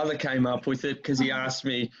 My brother came up with it because he asked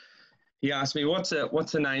me what's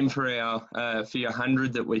a name for your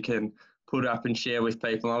 100 that we can put up and share with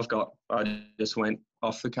people. I just went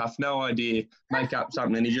off the cuff, no idea, make up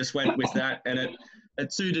something. And he just went with that, and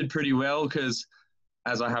it suited pretty well because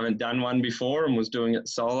as I haven't done one before and was doing it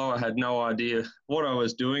solo, I had no idea what I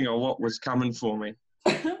was doing or what was coming for me.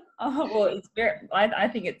 Oh, well, it's very, I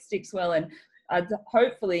think it sticks well, and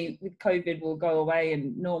hopefully with COVID will go away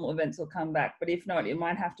and normal events will come back. But if not, it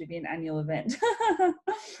might have to be an annual event.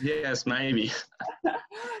 Yes, maybe.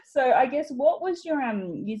 So I guess what was your,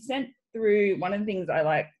 you sent through, one of the things I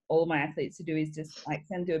like all my athletes to do is just like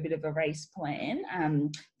send through a bit of a race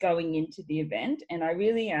plan going into the event. And I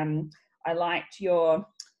really, I liked your,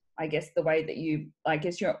 I guess the way that you, I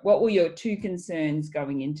guess what were your two concerns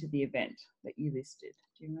going into the event that you listed?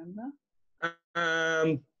 Do you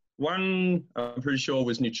remember? One, I'm pretty sure,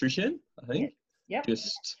 was nutrition, I think. Yep.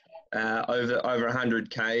 Just over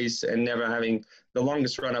 100 Ks, and never having, the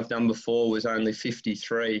longest run I've done before was only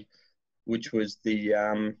 53, which was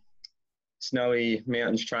the Snowy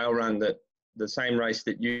Mountains Trail Run, that the same race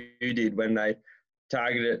that you did when they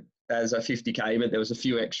targeted it as a 50K, but there was a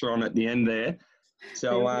few extra on at the end there.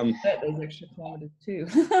 So those extra kilometers too.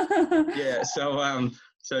 Yeah,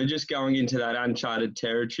 so just going into that uncharted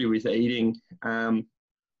territory with eating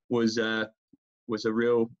was a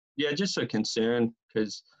real, just a concern,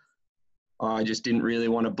 because I just didn't really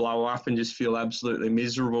want to blow up and just feel absolutely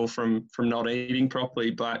miserable from not eating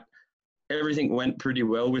properly. But everything went pretty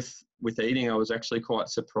well with eating. I was actually quite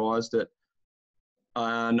surprised at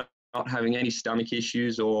not having any stomach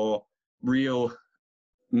issues or real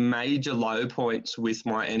major low points with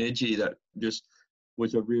my energy. That just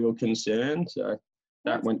was a real concern. So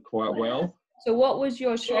that went quite well. So what was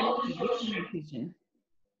your strategy with nutrition?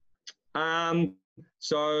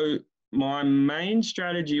 So my main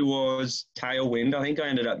strategy was tailwind. I think I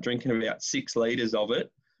ended up drinking about 6 litres of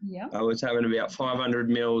it. Yeah. I was having about 500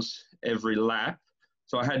 mils every lap.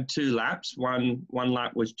 So I had 2 laps. One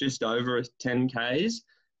lap was just over 10 Ks,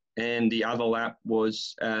 and the other lap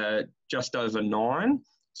was just over 9.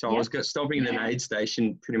 So I was stopping at an aid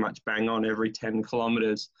station pretty much bang on every 10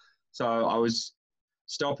 kilometres. So I was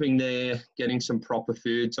stopping there, getting some proper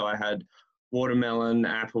food. So I had watermelon,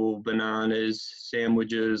 apple, bananas,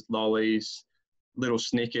 sandwiches, lollies, little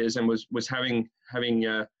Snickers, and was having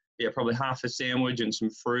probably half a sandwich and some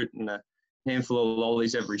fruit and a handful of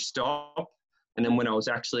lollies every stop. And then when I was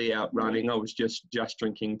actually out running, I was just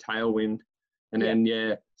drinking Tailwind. And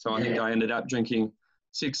then, so I think I ended up drinking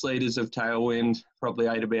 6 litres of Tailwind, probably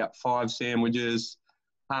ate about 5 sandwiches,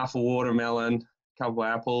 half a watermelon, a couple of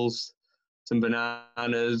apples, some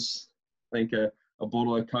bananas, I think a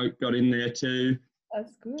bottle of Coke got in there too.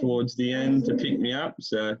 That's good. Towards the end to pick me up.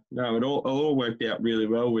 So no, it all worked out really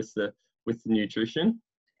well with the nutrition.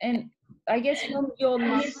 And I guess from your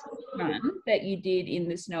last run that you did in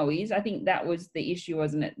the Snowies, I think that was the issue,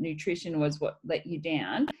 wasn't it? Nutrition was what let you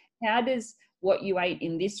down. How does what you ate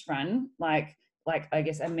in this run, like I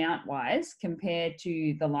guess amount wise, compare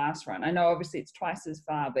to the last run? I know obviously it's twice as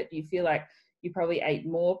far, but do you feel like you probably ate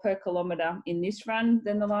more per kilometre in this run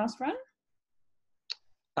than the last run?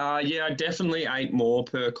 I definitely ate more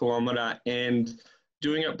per kilometre, and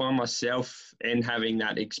doing it by myself and having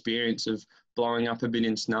that experience of blowing up a bit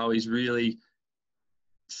in Snowies really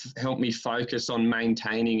helped me focus on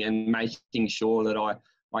maintaining and making sure that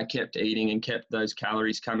I kept eating and kept those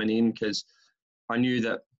calories coming in, because I knew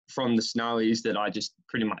that from the Snowies that I just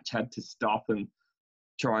pretty much had to stop and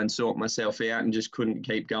try and sort myself out and just couldn't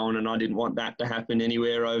keep going, and I didn't want that to happen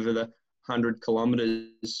anywhere over the 100 kilometres.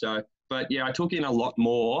 So, but yeah, I took in a lot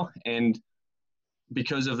more, and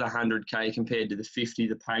because of the 100K compared to the 50,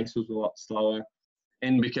 the pace was a lot slower.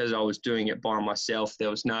 And because I was doing it by myself, there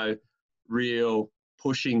was no real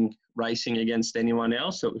pushing, racing against anyone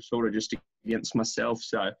else. It was sort of just against myself.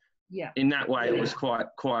 So in that way, it was quite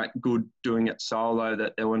good doing it solo,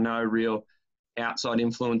 that there were no real outside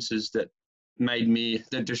influences that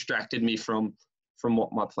distracted me from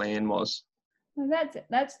what my plan was. Well,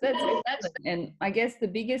 that's and I guess the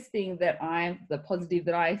biggest thing the positive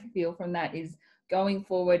that I feel from that is going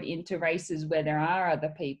forward into races where there are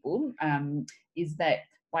other people, is that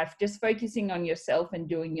by just focusing on yourself and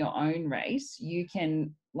doing your own race, you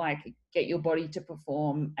can get your body to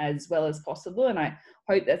perform as well as possible. And I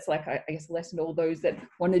hope that's I guess a lesson to all those that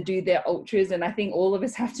want to do their ultras. And I think all of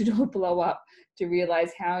us have to do a blow up to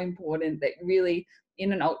realize how important that really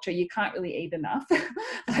in an ultra, you can't really eat enough.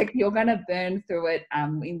 You're going to burn through it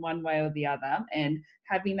in one way or the other. And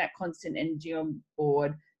having that constant energy on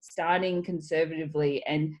board, starting conservatively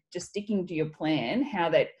and just sticking to your plan, how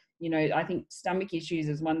that, I think stomach issues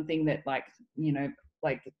is one thing that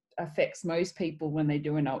affects most people when they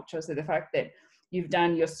do an ultra. So the fact that you've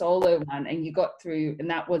done your solo one and you got through and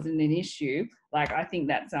that wasn't an issue, I think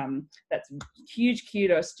that's huge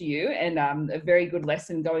kudos to you, and a very good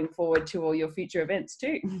lesson going forward to all your future events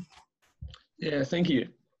too. Yeah, thank you.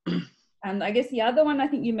 And I guess the other one I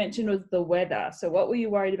think you mentioned was the weather. So what were you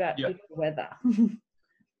worried about with the weather?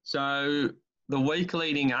 So the week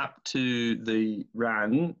leading up to the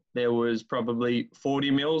run, there was probably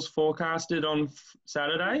 40 mils forecasted on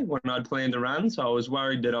Saturday when I'd planned to run. So I was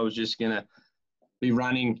worried that I was just going to be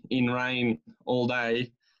running in rain all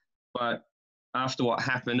day. But after what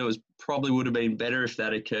happened, it was probably would have been better if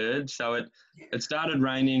that occurred. So it started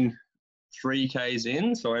raining 3Ks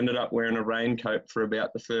in. So I ended up wearing a raincoat for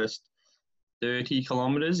about the first 30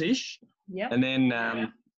 kilometres-ish. Yep. And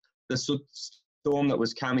then the storm that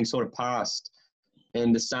was coming sort of passed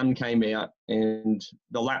and the sun came out, and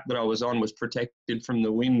the lap that I was on was protected from the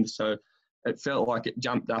wind. So it felt like it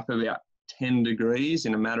jumped up about 10 degrees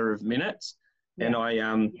in a matter of minutes. Yeah. And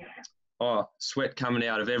I, sweat coming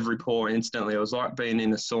out of every pore instantly. It was like being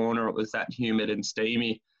in a sauna. It was that humid and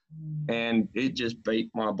steamy. And it just beat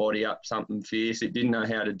my body up something fierce. It didn't know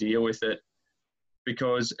how to deal with it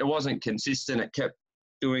because it wasn't consistent. It kept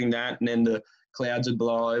doing that, and then the clouds would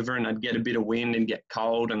blow over and I'd get a bit of wind and get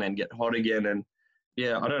cold and then get hot again. And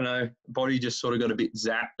yeah, I don't know, body just sort of got a bit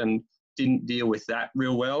zapped and didn't deal with that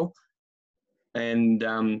real well. And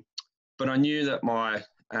but I knew that my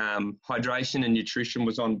hydration and nutrition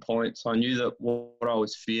was on point. So I knew that what I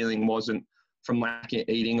was feeling wasn't from lack of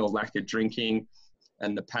eating or lack of drinking,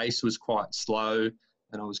 and the pace was quite slow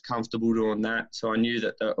and I was comfortable doing that. So I knew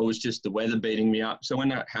that it was just the weather beating me up. So when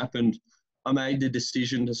that happened, I made the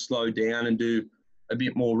decision to slow down and do a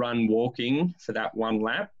bit more run walking for that one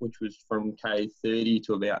lap, which was from K30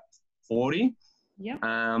 to about 40.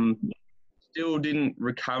 Yeah. Still didn't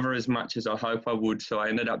recover as much as I hope I would. So I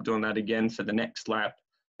ended up doing that again for the next lap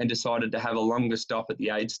and decided to have a longer stop at the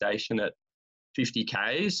aid station at 50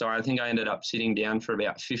 Ks. So I think I ended up sitting down for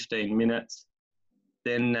about 15 minutes.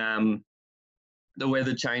 Then the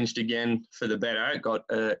weather changed again for the better. It got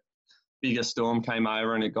a bigger storm came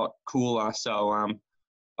over and it got cooler. So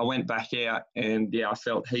I went back out and I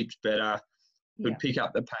felt heaps better. Would pick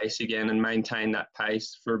up the pace again and maintain that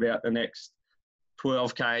pace for about the next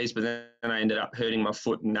 12 Ks. But then I ended up hurting my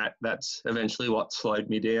foot, and that's eventually what slowed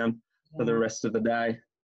me down for the rest of the day.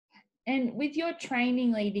 And with your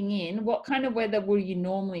training leading in, what kind of weather were you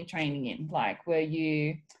normally training in? Like, were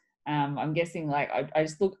you, I'm guessing, like, I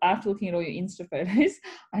just after looking at all your Insta photos,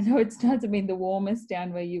 I know it hasn't been the warmest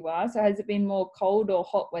down where you are. So has it been more cold or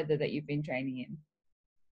hot weather that you've been training in?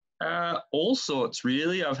 All sorts,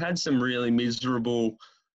 really. I've had some really miserable,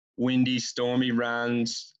 windy, stormy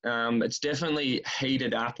runs. It's definitely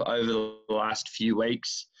heated up over the last few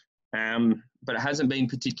weeks, but it hasn't been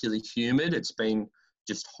particularly humid. It's been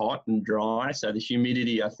just hot and dry. So the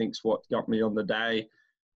humidity, I think, is what got me on the day.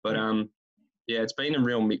 But it's been a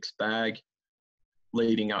real mixed bag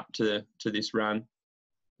leading up to this run.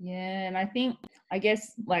 Yeah, and I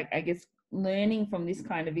guess learning from this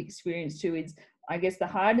kind of experience too is, I guess the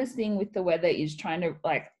hardest thing with the weather is trying to,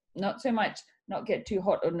 like, not so much not get too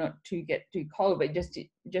hot or not to get too cold, but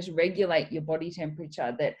just regulate your body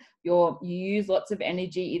temperature, that you use lots of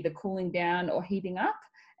energy either cooling down or heating up.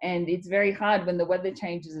 And it's very hard when the weather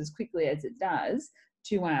changes as quickly as it does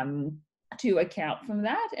to account from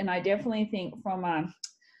that. And I definitely think from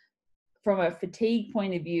a fatigue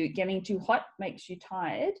point of view, getting too hot makes you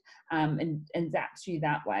tired and zaps you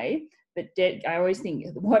that way. But I always think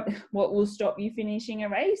what will stop you finishing a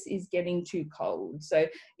race is getting too cold. So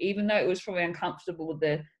even though it was probably uncomfortable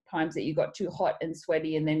the times that you got too hot and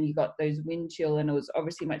sweaty and then you got those wind chill and it was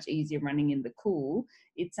obviously much easier running in the cool,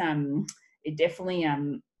 it definitely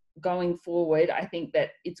going forward, I think that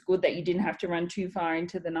it's good that you didn't have to run too far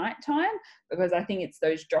into the nighttime, because I think it's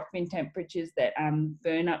those drop in temperatures that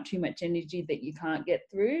burn up too much energy that you can't get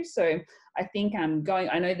through. So I think I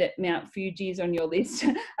know that Mount Fuji is on your list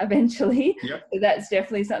eventually. Yep. So that's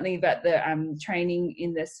definitely something about the training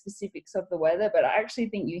in the specifics of the weather. But I actually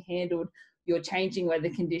think you handled your changing weather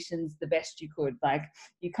conditions the best you could. Like,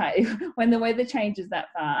 you can't, when the weather changes that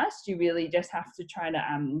fast, you really just have to try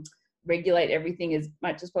to regulate everything as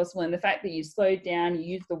much as possible. And the fact that you slowed down,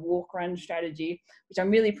 you used the walk run strategy, which I'm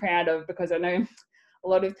really proud of, because I know a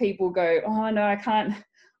lot of people go, oh no, I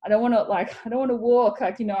don't want to walk,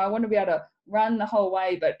 I want to be able to run the whole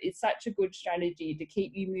way. But it's such a good strategy to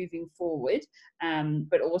keep you moving forward,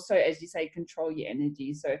 but also, as you say, control your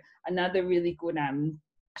energy. So another really good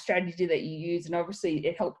strategy that you use, and obviously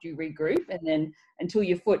it helped you regroup, and then until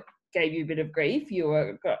your foot gave you a bit of grief, you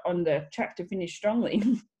were on the track to finish strongly.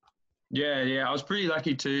 Yeah, I was pretty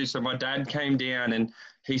lucky too. So my dad came down and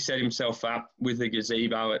he set himself up with a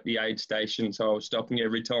gazebo at the aid station. So I was stopping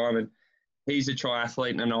every time, and he's a triathlete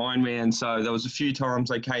and an Ironman. So there was a few times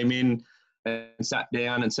they came in and sat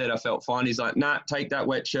down and said I felt fine. He's like, nah, take that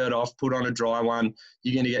wet shirt off, put on a dry one.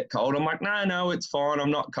 You're going to get cold. I'm like, no, it's fine.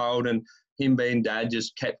 I'm not cold. And him being dad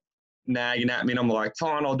just kept nagging at me. And I'm like,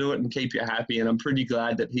 fine, I'll do it and keep you happy. And I'm pretty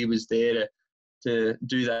glad that he was there to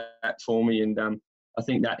do that for me. And I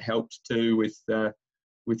think that helped too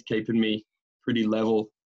with keeping me pretty level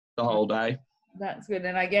the whole day. That's good.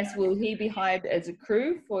 And I guess, will he be hired as a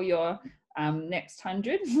crew for your next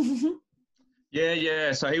 100?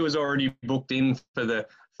 Yeah. So he was already booked in for the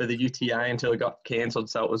UTA until it got cancelled.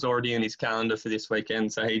 So it was already in his calendar for this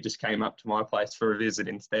weekend. So he just came up to my place for a visit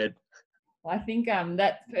instead. Well, I think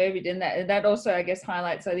that's perfect. And that also, I guess,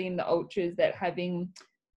 highlights, I think, in the ultras, that having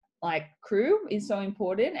like crew is so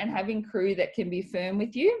important, and having crew that can be firm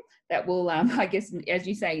with you, that will, I guess, as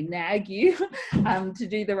you say, nag you to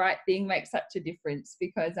do the right thing, makes such a difference,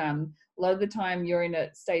 because a lot of the time you're in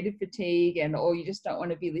a state of fatigue or you just don't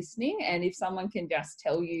want to be listening. And if someone can just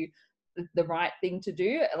tell you the right thing to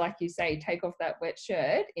do, like you say, take off that wet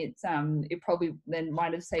shirt, it probably then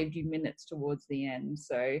might have saved you minutes towards the end.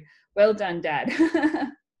 So well done, Dad.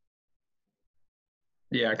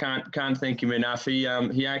 Yeah, I can't thank him enough. He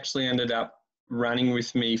actually ended up running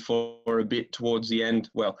with me for a bit towards the end.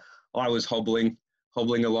 Well, I was hobbling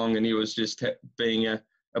along, and he was just being a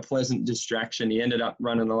pleasant distraction. He ended up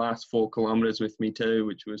running the last 4 kilometres with me too,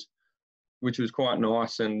 which was quite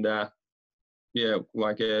nice. And yeah,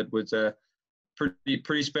 like it was a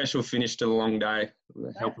pretty special finish to the long day,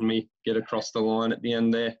 helping me get across the line at the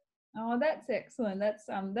end there. Oh, that's excellent. That's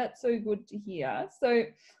so good to hear. So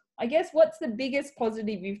I guess, what's the biggest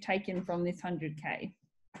positive you've taken from this 100K?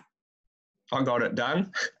 I got it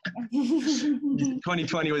done.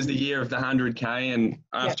 2020 was the year of the 100K, and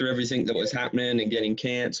after everything that was happening and getting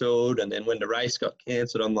cancelled, and then when the race got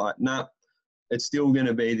cancelled, I'm like, nah, it's still going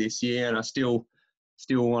to be this year, and I still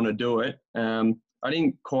want to do it. I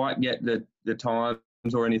didn't quite get the times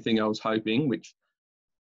or anything I was hoping, which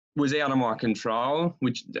was out of my control,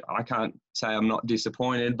 which I can't say I'm not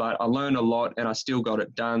disappointed, but I learned a lot and I still got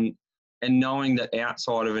it done. And knowing that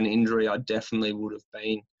outside of an injury, I definitely would have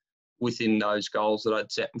been within those goals that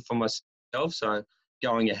I'd set for myself. So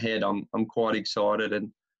going ahead, I'm quite excited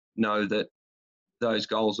and know that those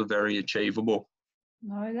goals are very achievable.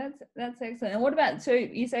 No, that's excellent. And what about, so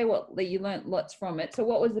you say that you learnt lots from it. So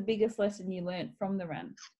what was the biggest lesson you learnt from the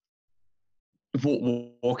run?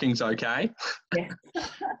 Walking's okay. Yeah.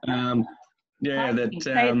 Yeah,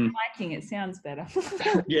 hiking, it sounds better.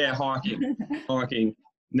 Yeah, hiking.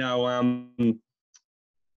 No,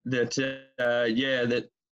 that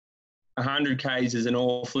 100 Ks is an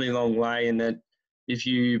awfully long way, and that if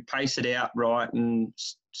you pace it out right and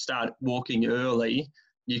start walking early,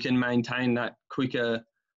 you can maintain that quicker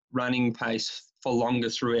running pace for longer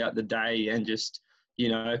throughout the day, and just,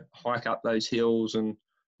 hike up those hills and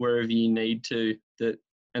wherever you need to,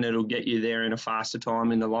 and it'll get you there in a faster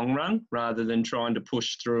time in the long run, rather than trying to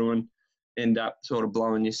push through and end up sort of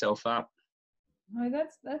blowing yourself up. Oh,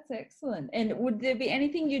 that's excellent. And would there be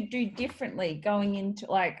anything you'd do differently going into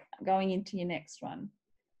your next one?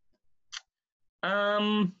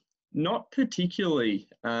 Not particularly.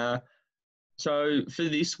 So for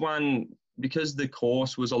this one, because the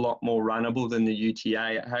course was a lot more runnable than the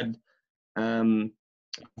UTA, it had,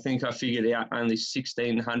 I think I figured out only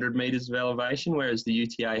 1,600 metres of elevation, whereas the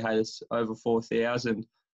UTA has over 4,000.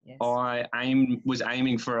 Yes. I was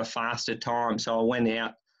aiming for a faster time, so I went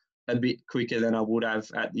out a bit quicker than I would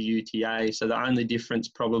have at the UTA. So the only difference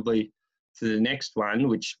probably for the next one,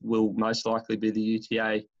 which will most likely be the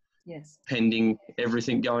UTA, yes, pending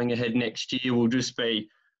everything going ahead next year, will just be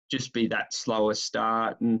that slower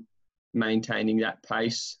start and maintaining that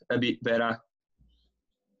pace a bit better.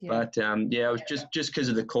 Yeah. But it was just because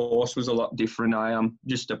of the course was a lot different. I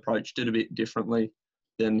just approached it a bit differently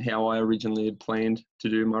than how I originally had planned to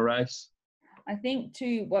do my race. I think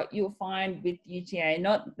too, what you'll find with UTA,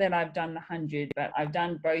 not that I've done the 100, but I've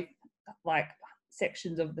done both like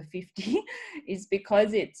sections of the 50, is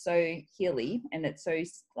because it's so hilly and it's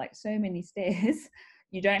so many stairs,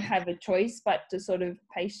 you don't have a choice but to sort of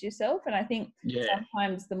pace yourself. And I think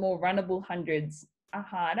sometimes the more runnable 100s are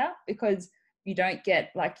harder, because you don't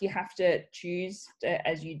get, you have to choose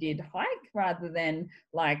as you did hike, rather than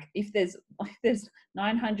if there's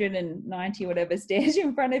 990 whatever stairs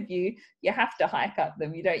in front of you, you have to hike up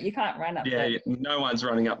them. You can't run up them. No one's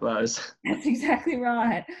running up those. That's exactly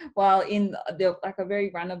right. While in a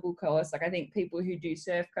very runnable course, I think people who do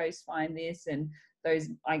Surf Coast find this, and those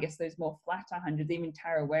more flatter 100s, even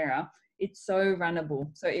Tarawera, it's so runnable.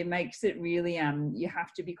 So it makes it really, you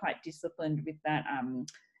have to be quite disciplined with that.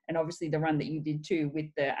 And obviously the run that you did too with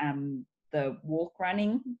the the walk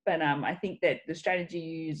running. But I think that the strategy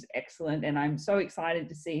you use is excellent, and I'm so excited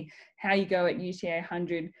to see how you go at UTA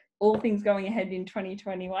 100. All things going ahead in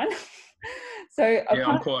 2021. So yeah,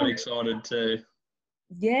 I'm quite excited too.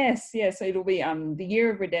 Yes, yes. So it'll be the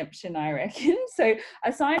year of redemption, I reckon. So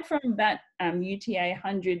aside from that UTA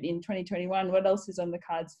 100 in 2021, what else is on the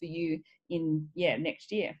cards for you in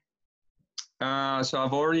next year? So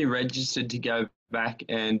I've already registered to go back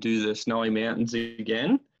and do the Snowy Mountains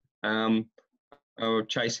again. I'm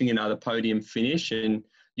chasing another podium finish, and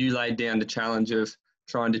you laid down the challenge of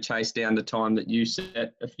trying to chase down the time that you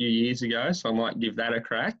set a few years ago. So I might give that a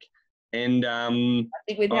crack. And I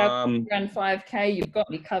think with how you run 5K, you've got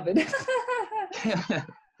me covered.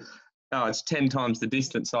 Oh, it's 10 times the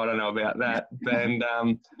distance. I don't know about that. And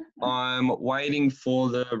I'm waiting for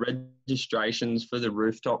the registrations for the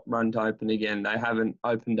rooftop run to open again. They haven't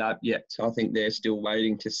opened up yet. So I think they're still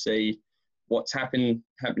waiting to see what's happening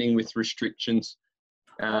with restrictions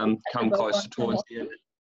come closer towards the end.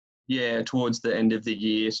 Yeah, towards the end of the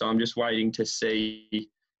year. So I'm just waiting to see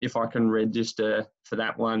if I can register for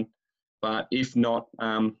that one. But if not,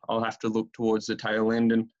 I'll have to look towards the tail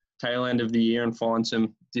end of the year and find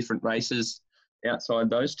some different races outside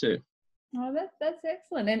those two. Oh, that's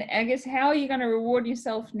excellent. And I guess, how are you going to reward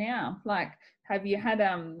yourself now? Like, have you had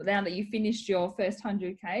now that you finished your first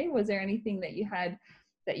 100K, was there anything that you had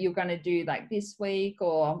that you're going to do like this week,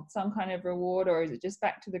 or some kind of reward, or is it just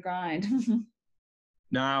back to the grind?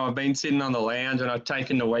 No, I've been sitting on the lounge and I've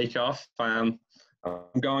taken the week off. I'm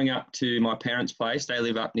going up to my parents' place. They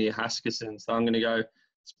live up near Huskisson, so I'm going to go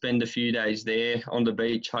spend a few days there on the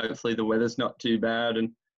beach. Hopefully the weather's not too bad,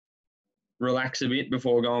 and relax a bit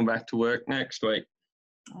before going back to work next week.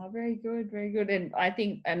 Oh, very good, very good. And I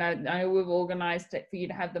think, and I know we've organised it for you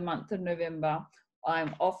to have the month of November.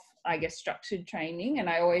 I'm off, I guess, structured training, and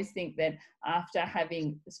I always think that after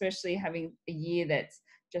especially having a year that's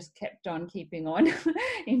just kept on keeping on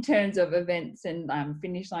in terms of events and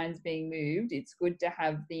finish lines being moved, it's good to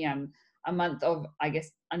have the a month of, I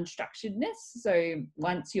guess, unstructuredness. So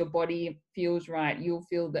once your body feels right, you'll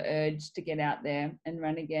feel the urge to get out there and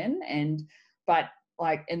run again. And that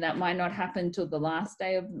might not happen till the last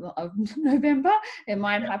day of November. It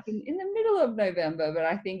might happen in the middle of November. But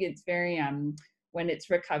I think it's very when it's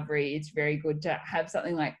recovery, it's very good to have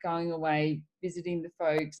something like going away, visiting the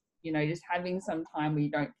folks, just having some time where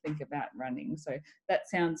you don't think about running. So that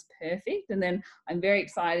sounds perfect. And then I'm very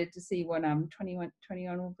excited to see what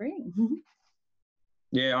 2021 will bring.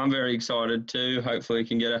 Yeah, I'm very excited too. Hopefully we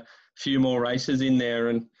can get a few more races in there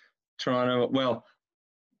and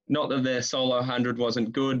not that their solo 100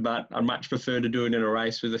 wasn't good, but I'd much prefer to do it in a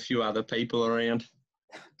race with a few other people around.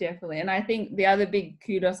 Definitely. And I think the other big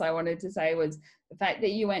kudos I wanted to say was the fact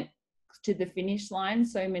that you went to the finish line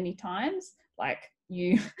so many times, but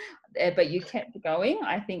you kept going.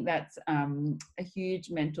 I think that's a huge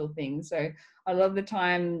mental thing. So a lot of the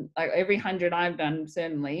time, like every 100 I've done,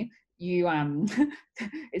 certainly, you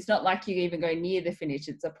it's not like you even go near the finish.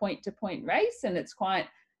 It's a point-to-point race, and it's quite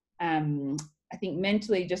I think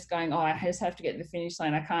mentally just going, I just have to get to the finish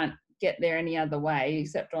line. I can't get there any other way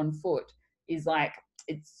except on foot, is like,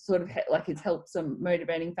 it's sort of like it's helped some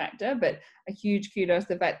motivating factor. But a huge kudos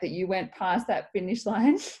to the fact that you went past that finish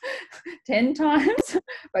line 10 times,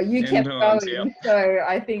 but you kept going. Yeah. So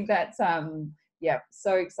I think that's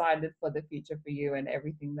so excited for the future for you and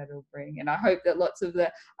everything that it'll bring. And I hope that lots of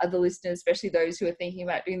the other listeners, especially those who are thinking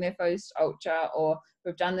about doing their first ultra or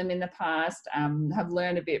who've done them in the past, have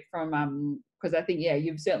learned a bit from because I think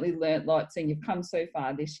you've certainly learned lots and you've come so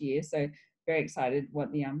far this year. So very excited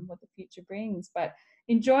what the future brings. But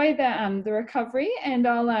enjoy the recovery, and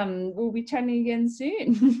we'll be chatting again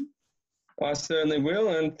soon. I certainly will,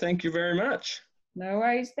 and thank you very much. No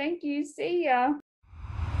worries. Thank you. See ya.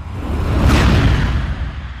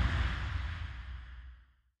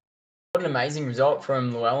 What an amazing result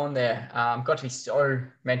from Llewellyn there. Got to be so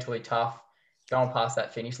mentally tough, going past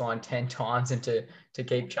that finish line 10 times and to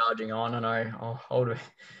keep charging on. I know I would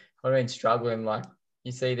have been struggling. Like,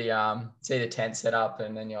 you see the tent set up,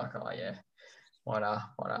 and then you're like, oh yeah, wanna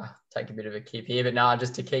take a bit of a kip here. But no,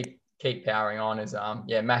 just to keep powering on is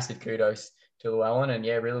massive kudos to Llewellyn, and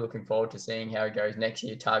really looking forward to seeing how he goes next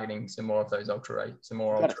year, targeting some more of those ultra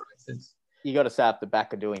races. You got to start at the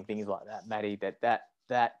back of doing things like that, Maddie.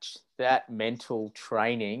 That mental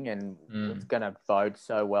training, and it's going to bode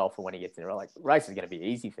so well for when he gets in. Like, the race is going to be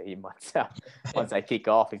easy for him once they kick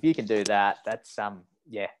off. If you can do that, that's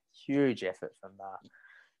huge effort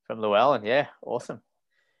from Llewellyn. Yeah, awesome.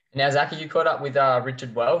 Now, Zachy, you caught up with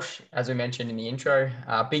Richard Welsh, as we mentioned in the intro,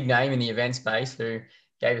 big name in the event space, who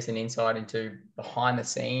gave us an insight into behind the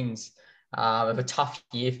scenes of a tough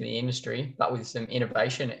year for the industry, but with some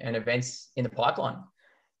innovation and events in the pipeline.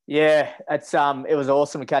 Yeah, it was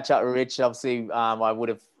awesome to catch up with Rich. Obviously, I would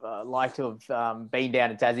have liked to have been down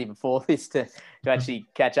to Tassie before this to actually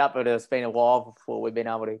catch up, but it's been a while before we've been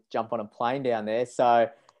able to jump on a plane down there. So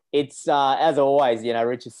it's as always,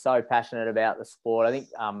 Rich is so passionate about the sport. I think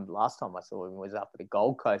last time I saw him was up at the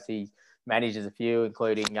Gold Coast. He manages a few,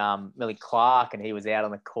 including Millie Clark, and he was out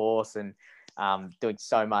on the course and doing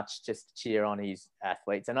so much just to cheer on his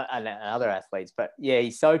athletes and other athletes. But yeah,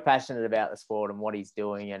 he's so passionate about the sport and what he's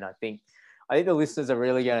doing. And I think the listeners are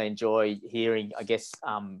really going to enjoy hearing, I guess,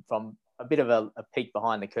 from a bit of a peek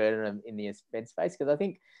behind the curtain in the event space. Because I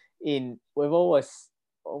think we've almost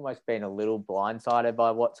been a little blindsided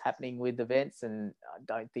by what's happening with events. And I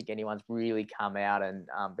don't think anyone's really come out and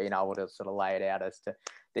been able to sort of lay it out as to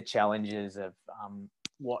the challenges of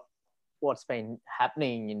what's been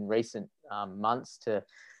happening in recent months to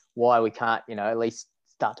why we can't, at least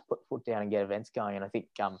start to put foot down and get events going. And I think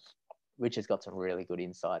Rich has got some really good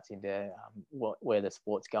insights into where the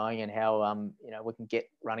sport's going and how, we can get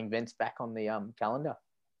running events back on the calendar.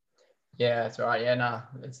 Yeah, that's right. Yeah, no,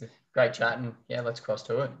 it's a great chat, and yeah, let's cross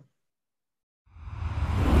to it.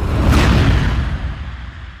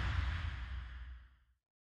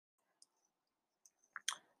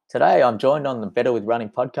 Today, I'm joined on the Better With Running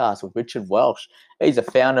podcast with Richard Welsh. He's a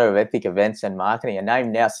founder of Epic Events and Marketing, a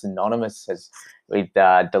name now synonymous with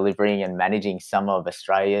delivering and managing some of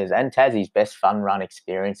Australia's and Tassie's best fun run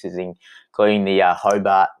experiences, including the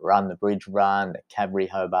Hobart Run, the Bridge Run, the Cadbury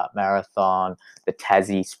Hobart Marathon, the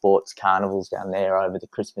Tassie Sports Carnivals down there over the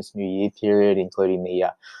Christmas New Year period, including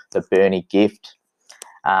the Burnie Gift.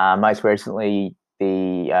 Most recently,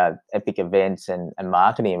 the Epic Events and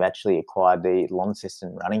Marketing have actually acquired the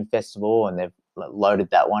Launceston Running Festival, and they've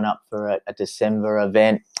loaded that one up for a December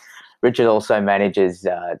event. Richard also manages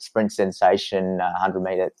sprint sensation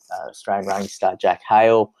 100-metre Australian running star Jack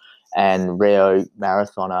Hale and Rio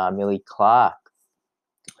marathoner Millie Clark.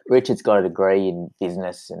 Richard's got a degree in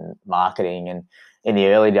business and marketing, and in the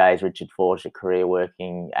early days, Richard forged a career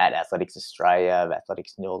working at Athletics Australia,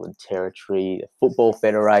 Athletics Northern Territory, the Football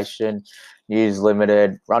Federation, News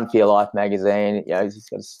Limited, Run for Your Life magazine. He's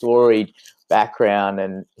got a storied background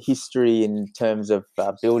and history in terms of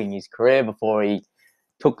building his career before he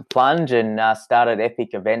took the plunge and started Epic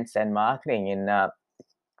Events and Marketing. And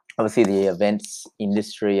obviously, the events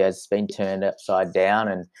industry has been turned upside down,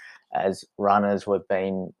 and as runners, we've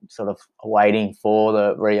been sort of waiting for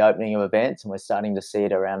the reopening of events, and we're starting to see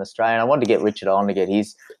it around Australia. And I wanted to get Richard on to get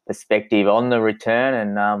his perspective on the return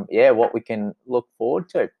and, what we can look forward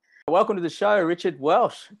to. Welcome to the show, Richard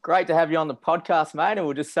Welsh. Great to have you on the podcast, mate. And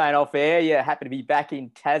we're just saying off air, happy to be back in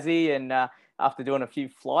Tassie and after doing a few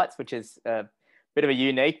flights, which is a bit of a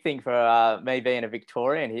unique thing for me being a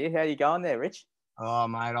Victorian here. How are you going there, Rich? Oh,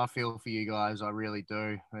 mate, I feel for you guys. I really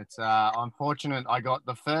do. It's I'm fortunate I got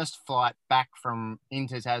the first flight back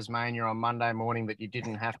into Tasmania on Monday morning that you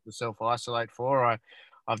didn't have to self-isolate for.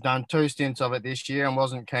 I've done 2 stints of it this year and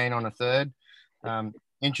wasn't keen on a third.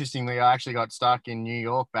 Interestingly, I actually got stuck in New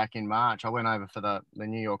York back in March. I went over for the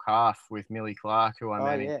New York half with Millie Clark, who I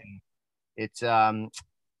managed. Yeah. It's,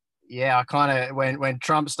 I kind of, when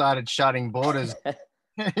Trump started shutting borders,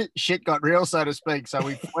 shit got real, so to speak. So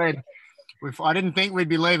we fled. I didn't think we'd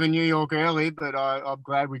be leaving New York early, but I'm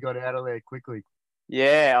glad we got out of there quickly.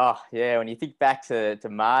 Yeah. Oh, yeah. When you think back to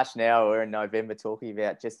March now, we're in November talking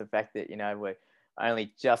about just the fact that, we're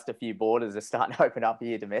only just a few borders are starting to open up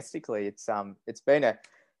here domestically. It's been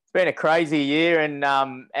a crazy year. And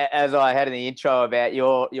as I had in the intro about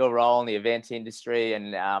your role in the events industry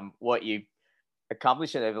and what you've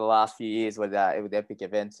accomplished over the last few years with Epic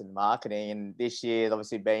Events and Marketing. And this year has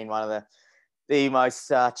obviously been one of the most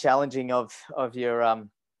challenging of your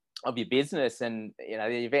business, and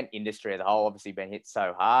the event industry as a whole obviously been hit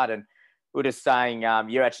so hard. And we're just saying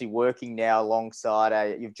you're actually working now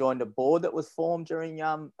alongside you've joined a board that was formed during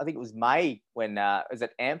I think it was May when was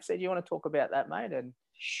it AMP? Do you want to talk about that, mate? And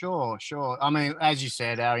Sure. I mean, as you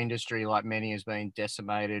said, our industry, like many, has been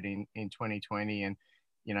decimated in 2020, and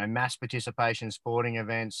mass participation sporting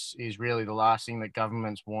events is really the last thing that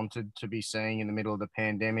governments wanted to be seeing in the middle of the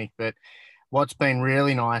pandemic. But what's been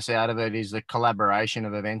really nice out of it is the collaboration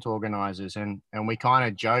of event organisers. And we kind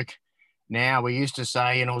of joke now. We used to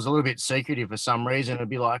say, and it was a little bit secretive for some reason, it'd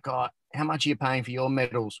be like, oh, how much are you paying for your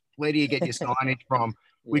medals? Where do you get your signage from?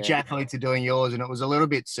 Which athletes are doing yours? And it was a little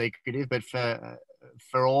bit secretive, but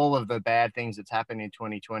for all of the bad things that's happened in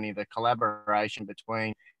 2020, the collaboration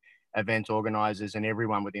between event organisers and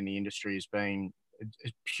everyone within the industry has been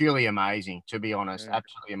purely amazing, to be honest,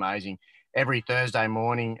 absolutely amazing. every Thursday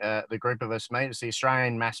morning, the group of us meet. It's the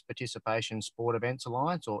Australian Mass Participation Sport Events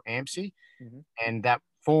Alliance, or AMSI. Mm-hmm. And that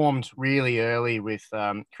formed really early with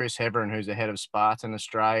Chris Hebron, who's the head of Spartan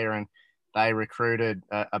Australia, and they recruited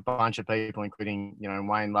a bunch of people, including, you know,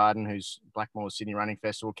 Wayne Larden, who's Blackmore Sydney Running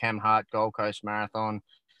Festival, Cam Hart, Gold Coast Marathon,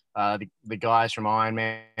 the guys from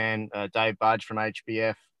Ironman, Dave Budge from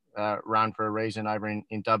HBF, Run for a Reason over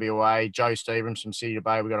in WA, Joe Stevens from City to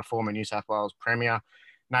Bay. We've got a former New South Wales Premier,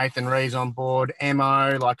 Nathan Rees on board,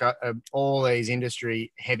 Mo, like all these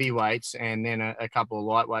industry heavyweights, and then a couple of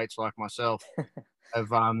lightweights like myself have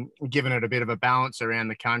given it a bit of a balance around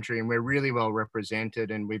the country, and we're really well represented.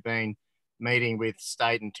 And we've been meeting with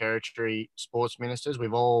state and territory sports ministers.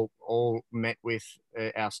 We've all met with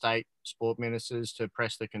our state sport ministers to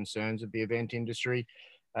press the concerns of the event industry.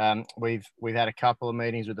 We've had a couple of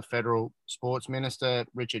meetings with the federal sports minister,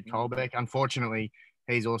 Richard Colbeck. Unfortunately,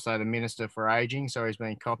 he's also the Minister for Ageing, so he's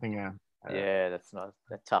been copping that's not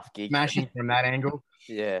a tough gig. Smashing from that angle.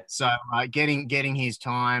 Yeah. So getting his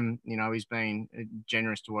time, you know, he's been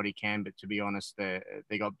generous to what he can, but to be honest,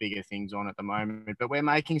 they got bigger things on at the moment. But we're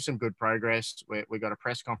making some good progress. We've got a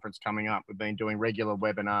press conference coming up. We've been doing regular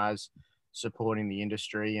webinars supporting the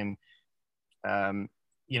industry, and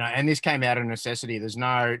you know, and this came out of necessity. There's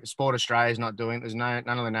no Sport Australia is not doing. There's none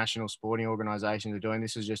of the national sporting organisations are doing.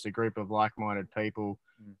 This is just a group of like-minded people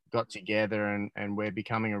got together, and we're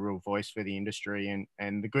becoming a real voice for the industry.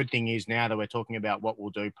 And the good thing is now that we're talking about what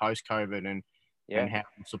we'll do post-COVID and how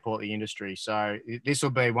we'll support the industry. So this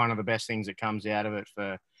will be one of the best things that comes out of it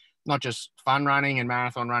for not just fun running and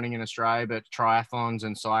marathon running in Australia, but triathlons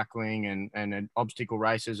and cycling and obstacle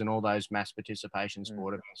races and all those mass participation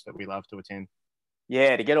sport events that we love to attend.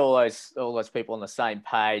 Yeah, to get all those people on the same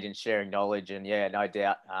page and sharing knowledge, and no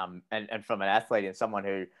doubt, and from an athlete and someone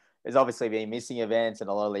who has obviously been missing events, and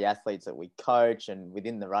a lot of the athletes that we coach and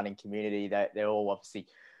within the running community, they're all obviously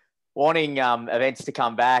wanting events to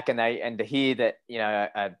come back, and to hear that, you know,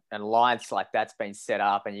 an alliance like that's been set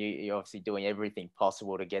up, and you're obviously doing everything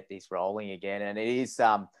possible to get this rolling again, and it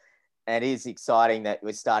is exciting that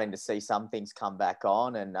we're starting to see some things come back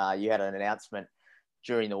on, and you had an announcement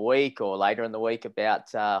during the week or later in the week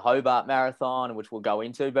about Hobart Marathon, which we'll go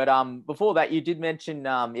into. But before that, you did mention,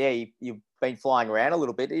 you've been flying around a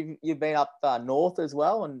little bit. You've been up north as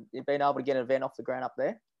well, and you've been able to get an event off the ground up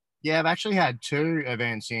there? Yeah, I've actually had 2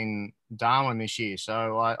 events in Darwin this year.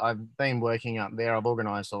 So I've been working up there. I've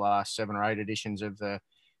organised the last 7 or 8 editions of the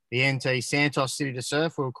NT Santos City to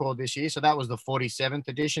Surf, we were called this year. So that was the 47th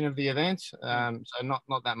edition of the event. So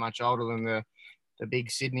not that much older than the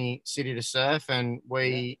big Sydney City to Surf, and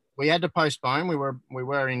we had to postpone. We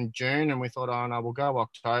were in June, and we thought, oh no, we'll go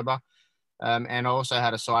October. And I also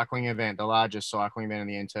had a cycling event, the largest cycling event in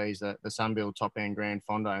the NTs, the Sunbuild Top End Grand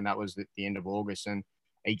Fondo, and that was at the end of August. And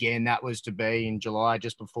again, that was to be in July,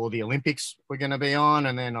 just before the Olympics were going to be on,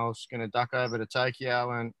 and then I was going to duck over to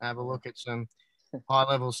Tokyo and have a look at some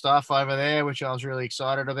high-level stuff over there, which I was really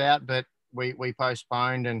excited about. But we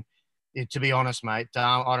postponed, and to be honest, mate,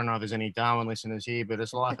 I don't know if there's any Darwin listeners here, but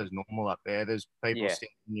it's life as normal up there. There's people standing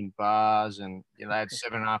in bars, and you know, they had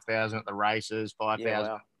 7,500 at the races,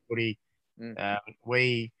 5,000 footy.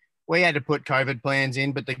 We had to put COVID plans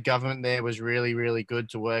in, but the government there was really, really good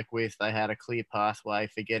to work with. They had a clear pathway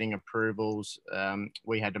for getting approvals.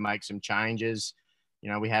 We had to make some changes.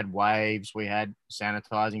 You know, we had waves, we had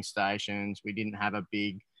sanitizing stations. We didn't have a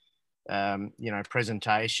big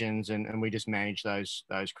presentations, and we just managed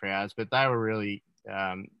those crowds. But they were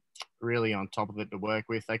really on top of it to work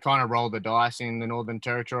with. They kind of rolled the dice in the Northern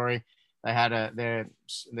Territory. They had their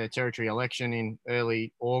territory election in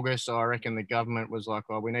early August, so I reckon the government was like,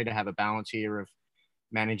 well, we need to have a balance here of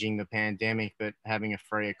managing the pandemic but having a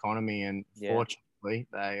free economy, and fortunately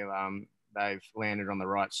they've landed on the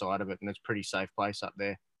right side of it, and it's a pretty safe place up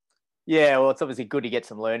there. Yeah, well, it's obviously good to get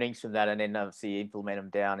some learnings from that, and then obviously implement them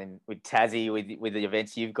down with Tassie, with the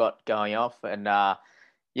events you've got going off. And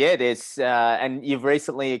there's and you've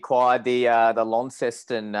recently acquired the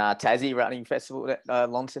Launceston Tassie Running Festival,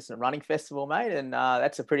 Launceston Running Festival, mate, and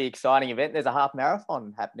that's a pretty exciting event. There's a half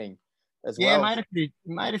marathon happening as well. Yeah,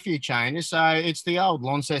 made a few changes. So it's the old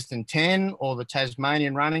Launceston 10, or the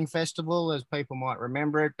Tasmanian Running Festival, as people might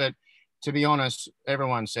remember it, but to be honest,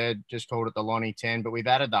 everyone just called it the Lonnie 10, but we've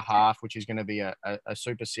added the half, which is going to be a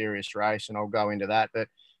super serious race, and I'll go into that. But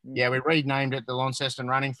we renamed it the Launceston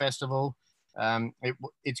Running Festival.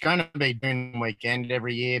 It's going to be June weekend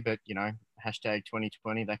every year, but, you know, hashtag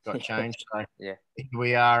 2020, that got changed. So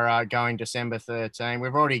we are going December 13.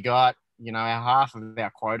 We've already got, you know, our half of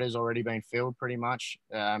our quotas already been filled pretty much.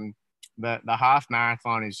 The half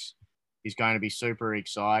marathon is going to be super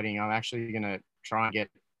exciting. I'm actually going to try and get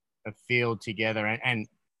a field together, and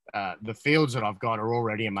the fields that I've got are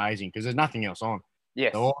already amazing because there's nothing else on.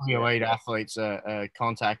 Yes. So all the elite athletes are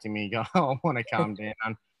contacting me, go, I want to come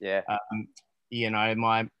down. Yeah. You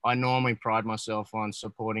know, I normally pride myself on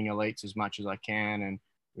supporting elites as much as I can, and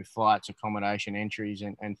with flights, accommodation, entries,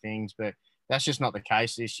 and things. But that's just not the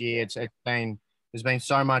case this year. There's been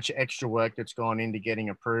so much extra work that's gone into getting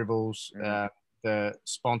approvals. The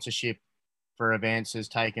sponsorship for events has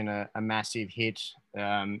taken a massive hit.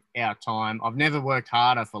 Our time. I've never worked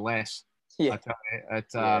harder for less. Yeah. I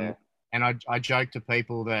tell you. And I joke to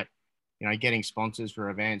people that, you know, getting sponsors for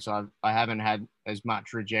events, I haven't had as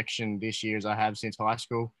much rejection this year as I have since high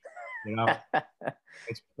school. You know,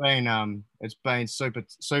 it's been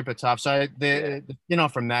super tough. So the you know,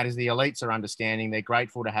 from that is the elites are understanding. They're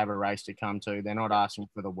grateful to have a race to come to. They're not asking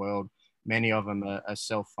for the world. Many of them are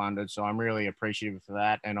self-funded. So I'm really appreciative for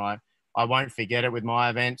that. And I won't forget it with my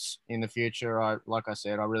events in the future. Like I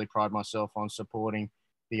said, I really pride myself on supporting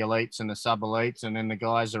the elites and the sub-elites, and then the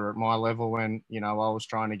guys are at my level when, you know, I was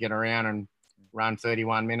trying to get around and run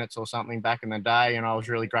 31 minutes or something back in the day, and I was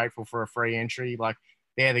really grateful for a free entry. Like,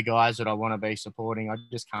 they're the guys that I want to be supporting. I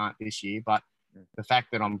just can't this year, but the fact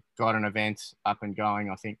that I've got an event up and going,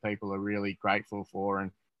 I think people are really grateful for,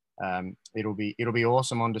 and it'll be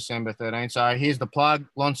awesome on December 13th. So here's the plug: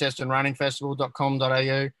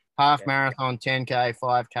 launcestonrunningfestival.com.au, half marathon, 10K,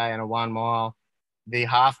 5K, and a 1 mile. The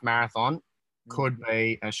half marathon could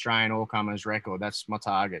be Australian all-comers record. That's my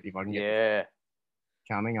target. If I can get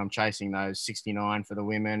coming, I'm chasing those 69 for the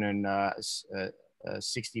women and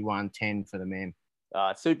 61.10 for the men.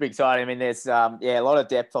 Super exciting. I mean, there's a lot of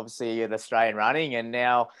depth obviously in Australian running, and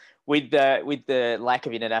now with the lack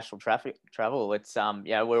of international travel, it's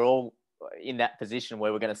we're all in that position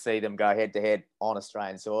where we're going to see them go head to head on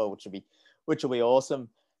Australian soil, which will be awesome.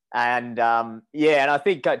 And and I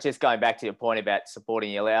think just going back to your point about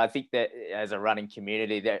supporting LA, I think that as a running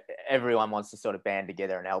community, that everyone wants to sort of band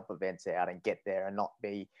together and help events out and get there and not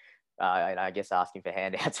be, I guess, asking for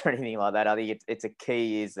handouts or anything like that. I think it's a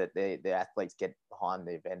key is that the athletes get behind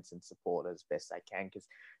the events and support as best they can, because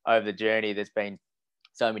over the journey, there's been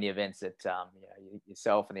so many events that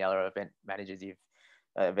yourself and the other event managers you've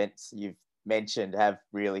mentioned have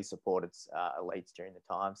really supported elites during the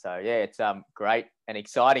time. So it's great and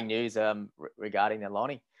exciting news regarding the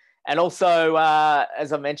Lonnie. And also,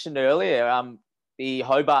 as I mentioned earlier, the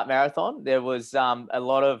Hobart Marathon, there was a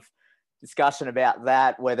lot of discussion about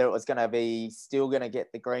that, whether it was going to be still going to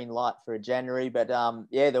get the green light for January. But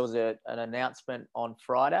there was an announcement on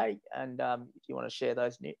Friday. And do you want to share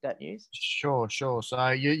that news? Sure. So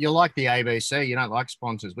you like the ABC, you don't like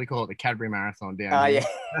sponsors. We call it the Cadbury Marathon down here.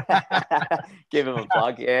 Yeah. Give them a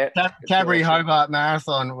plug, Cadbury Hobart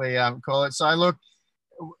Marathon, we call it. So look,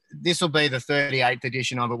 this will be the 38th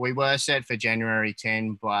edition of it. We were set for January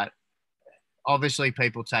 10, but obviously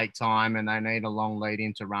people take time and they need a long lead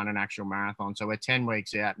in to run an actual marathon. So we're 10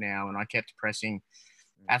 weeks out now, and I kept pressing.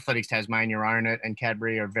 Athletics Tasmania own it, and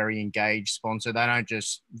Cadbury are a very engaged sponsor. They don't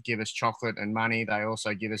just give us chocolate and money, they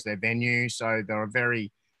also give us their venue. So they're a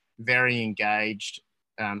very, very engaged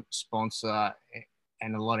sponsor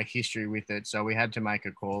and a lot of history with it. So we had to make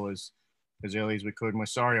a call as early as we could. And we're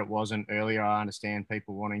sorry it wasn't earlier. I understand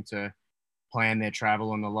people wanting to plan their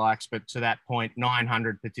travel and the likes, but to that point,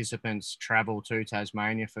 900 participants travel to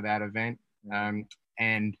Tasmania for that event.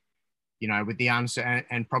 And, you know, with the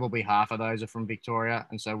and probably half of those are from Victoria.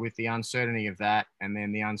 And so with the uncertainty of that, and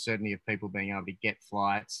then the uncertainty of people being able to get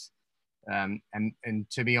flights, and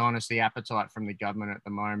to be honest, the appetite from the government at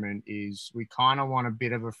the moment is we kind of want a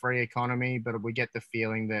bit of a free economy, but we get the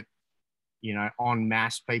feeling that, you know, en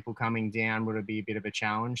masse people coming down would be a bit of a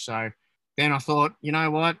challenge. So then I thought, you know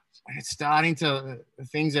what,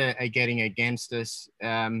 things are getting against us.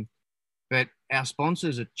 But our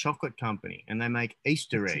sponsor's a chocolate company and they make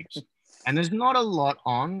Easter eggs. And there's not a lot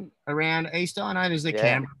on around Easter. I know there's the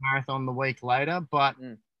Canberra Marathon the week later, but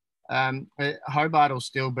Hobart will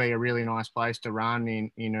still be a really nice place to run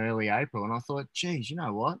in early April. And I thought, geez, you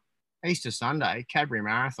know what? Easter Sunday, Cadbury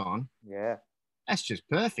Marathon. Yeah. That's just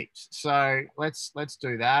perfect. So let's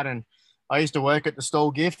do that. And I used to work at the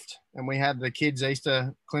Stall Gift, and we had the kids'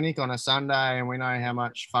 Easter clinic on a Sunday, and we know how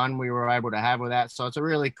much fun we were able to have with that. So it's a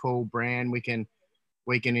really cool brand we can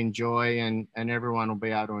enjoy, and everyone will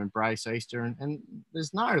be able to embrace Easter. And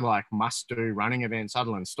there's no like must-do running events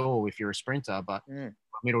other than Stall if you're a sprinter, but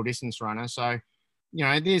middle distance runner. So, you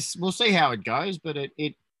know, we'll see how it goes, but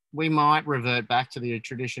we might revert back to the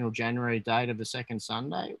traditional January date of the second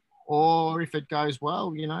Sunday, or if it goes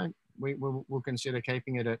well, you know, we'll consider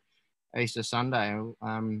keeping it at Easter Sunday.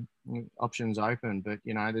 Options open, but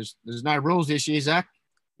you know, there's no rules this year, Zach.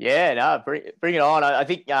 Yeah, no, bring it on. I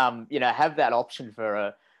think have that option for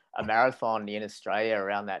a marathon in Australia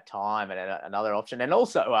around that time, and another option. And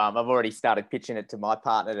also, I've already started pitching it to my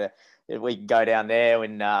partner that we can go down there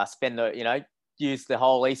and spend use the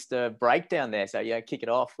whole Easter break down there. So kick it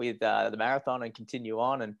off with the marathon and continue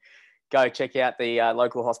on and go check out the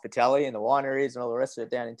local hospitality and the wineries and all the rest of it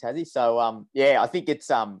down in Tassie. So I think it's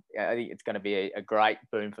going to be a great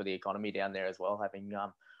boom for the economy down there as well, having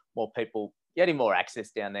more people getting more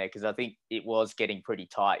access down there, because I think it was getting pretty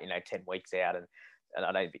tight, 10 weeks out, and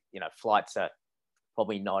I don't think flights are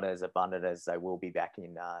probably not as abundant as they will be back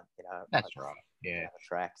in that's right, yeah, the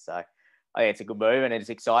track. So I think it's a good move, and it's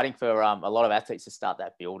exciting for a lot of athletes to start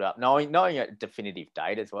that build up, knowing a definitive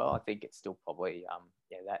date as well. I think it's still probably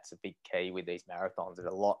that's a big key with these marathons, that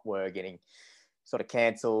a lot were getting sort of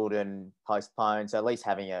cancelled and postponed. So at least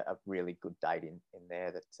having a really good date in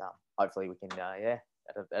there that hopefully we can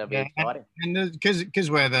that'll be exciting. And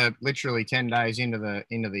because we're literally 10 days into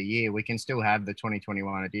the year, we can still have the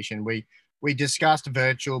 2021 edition. We discussed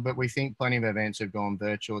virtual, but we think plenty of events have gone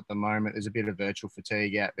virtual at the moment. There's a bit of virtual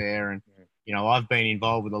fatigue out there, and I've been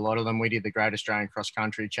involved with a lot of them. We did the Great Australian Cross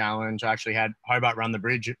Country Challenge. I actually had Hobart Run the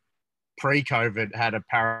Bridge pre-COVID, had a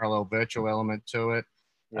parallel virtual element to it.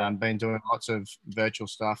 Been doing lots of virtual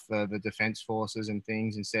stuff for the Defence Forces and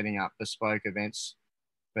things, and setting up bespoke events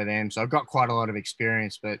for them. So I've got quite a lot of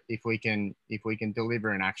experience, but if we can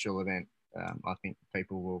deliver an actual event, I think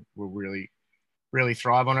people will really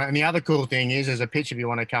thrive on it. And the other cool thing is, as a pitch, if you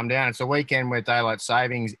want to come down, it's a weekend where daylight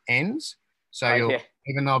savings ends. So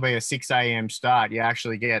even though it'll be a 6 a.m. start, you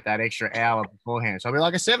actually get that extra hour beforehand. So it'll be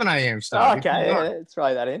like a 7 a.m. start. Okay, let's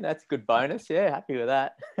throw that in. That's a good bonus. Yeah, happy with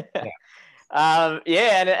that.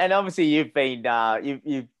 And obviously you've been,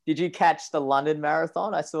 did you catch the London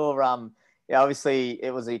Marathon? I saw, obviously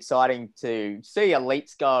it was exciting to see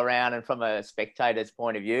elites go around and from a spectator's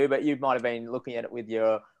point of view, but you might have been looking at it with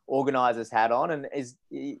your organiser's hat on, and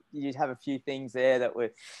you have a few things there that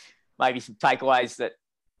were maybe some takeaways that,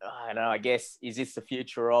 I don't know, I guess, is this the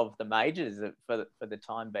future of the majors for the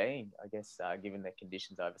time being, I guess, given the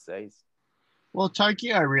conditions overseas? Well,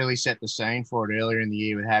 Tokyo really set the scene for it earlier in the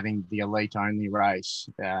year with having the elite-only race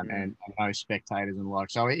and no spectators and the like.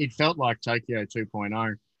 So it felt like Tokyo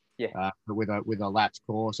 2.0. With a lapped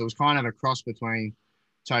course. It was kind of a cross between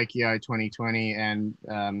Tokyo 2020 and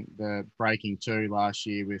the Breaking 2 last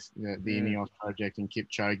year, with the Ineos project and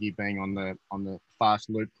Kipchoge being on the fast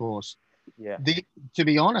loop course. Yeah. To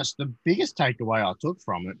be honest, the biggest takeaway I took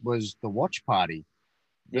from it was the watch party.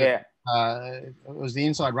 It was the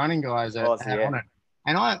Inside Running guys that had on it.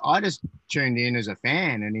 And I just tuned in as a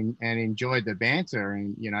fan and enjoyed the banter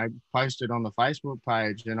and, posted on the Facebook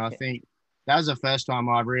page. And I think that was the first time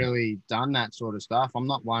I've really done that sort of stuff. I'm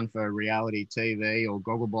not one for reality TV or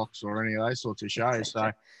Gogglebox or any of those sorts of shows.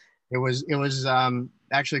 So it was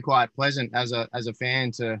actually quite pleasant as a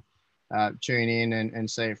fan to tune in and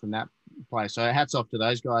see it from that place. So hats off to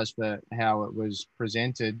those guys for how it was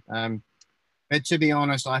presented. But to be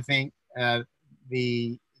honest, I think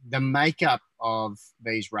the makeup of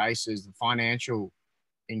these races, the financial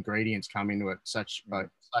ingredients come into it such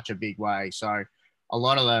a big way. So a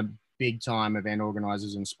lot of the big time event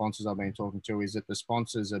organisers and sponsors I've been talking to is that the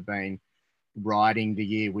sponsors have been riding the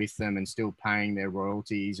year with them and still paying their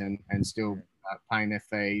royalties and still paying their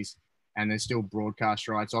fees, and there's still broadcast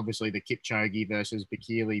rights. Obviously the Kipchoge versus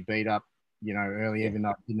Bekele beat up, early, even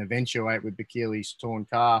though it didn't eventuate with Bekele's torn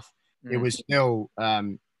calf. It was still,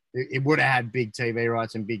 it would have had big TV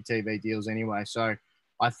rights and big TV deals anyway. So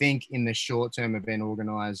I think in the short term, event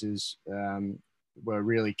organisers were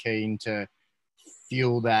really keen to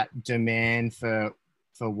fuel that demand for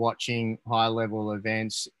watching high level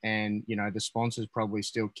events, and the sponsors probably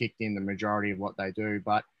still kicked in the majority of what they do.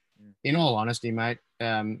 But in all honesty, mate,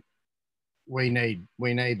 we need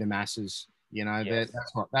the masses.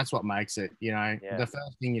 That's what makes it. The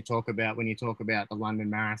first thing you talk about when you talk about the London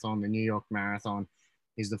Marathon, the New York Marathon,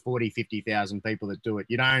 is the 40,000-50,000 people that do it.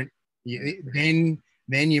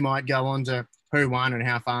 Then you might go on to who won and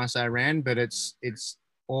how fast they ran, but it's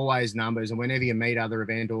always numbers. And whenever you meet other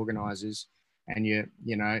event organisers, and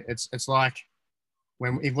it's like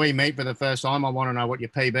if we meet for the first time, I want to know what your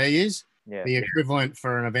PB is. The equivalent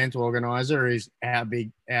for an event organiser is how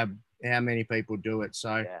many people do it.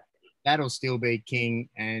 So that'll still be king,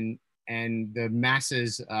 and the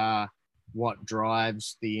masses are what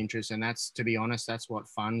drives the interest, and that's, to be honest, that's what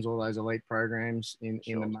funds all those elite programs in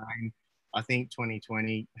the main. I think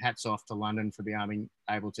 2020, hats off to London for being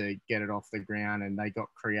able to get it off the ground, and they got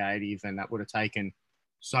creative, and that would have taken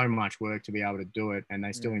so much work to be able to do it, and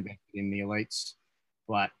they still invested in the elites.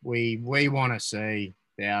 But we want to see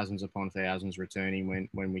thousands upon thousands returning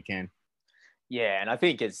when we can. Yeah, and I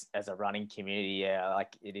think as a running community, yeah,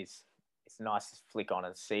 like it's nice to flick on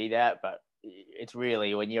and see that, but it's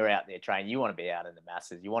really when you're out there training, you want to be out in the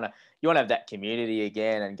masses. You want to have that community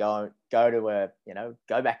again and go to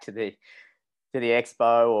go back to the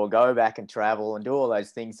expo or go back and travel and do all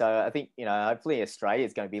those things. So I think, hopefully Australia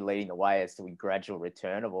is going to be leading the way as to a gradual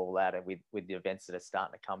return of all that, and with the events that are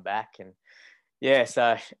starting to come back. And yeah,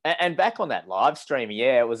 so, and back on that live streaming,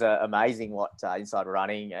 yeah, it was amazing what Inside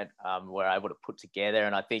Running and were able to put together.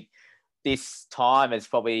 And I think this time has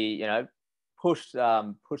probably, pushed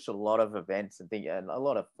a lot of events and a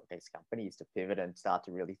lot of, I guess, companies to pivot and start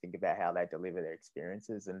to really think about how they deliver their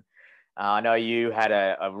experiences. And I know you had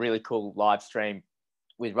a really cool live stream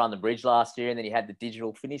with Run the Bridge last year, and then you had the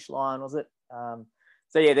digital finish line, was it?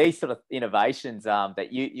 So yeah, these sort of innovations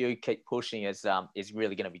that you keep pushing is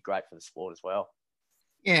really going to be great for the sport as well.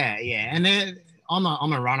 Yeah, and then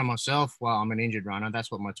I'm a runner myself. Well, I'm an injured runner.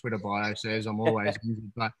 That's what my Twitter bio says. I'm always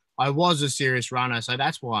injured, but I was a serious runner, so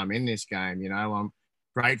that's why I'm in this game. I'm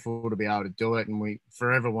grateful to be able to do it, and we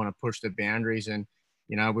forever want to push the boundaries. And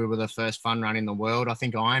we were the first fun run in the world. I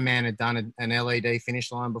think Ironman had done an LED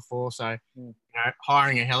finish line before, so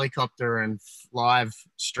hiring a helicopter and live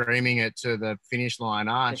streaming it to the finish line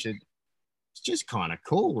arch, it's just kind of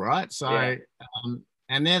cool, right? So, yeah.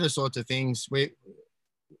 And they're the sorts of things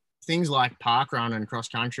things like parkrun and cross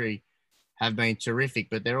country have been terrific,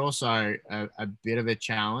 but they're also a bit of a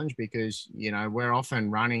challenge because, we're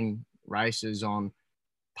often running races on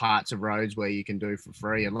parts of roads where you can do for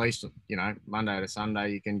free. At least, Monday to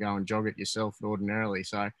Sunday, you can go and jog it yourself ordinarily.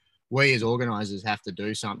 So we as organisers have to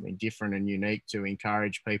do something different and unique to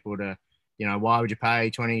encourage people to, why would you pay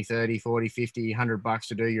 20, 30, 40, 50, $100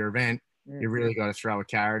 to do your event? You really got to throw a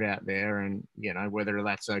carrot out there, and whether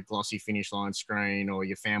that's a glossy finish line screen or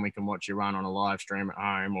your family can watch you run on a live stream at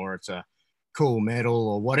home, or it's a cool medal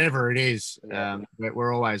or whatever it is.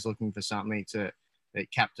 We're always looking for something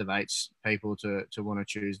that captivates people to want to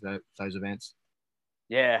choose those events.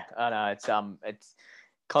 Yeah, I know it's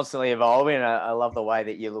constantly evolving. I love the way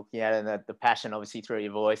that you're looking at it, and the passion obviously through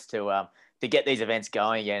your voice to get these events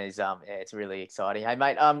going again is it's really exciting. Hey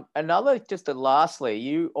mate, lastly,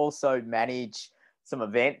 you also manage some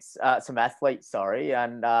events, some athletes, sorry,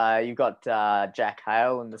 and you've got Jack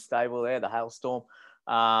Hale in the stable there, the Hailstorm,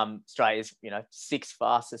 Australia's 6th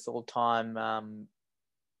fastest all time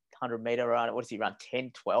 100-meter run. What does he run?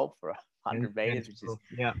 10:12 for 100 meters, which is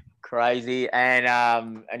crazy.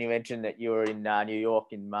 And you mentioned that you were in New York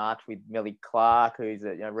in March with Millie Clark, who's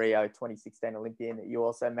a Rio 2016 Olympian that you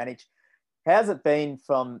also manage. How's it been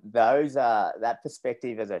from that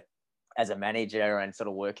perspective as a manager and sort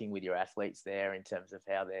of working with your athletes there in terms of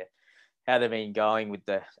how they've been going with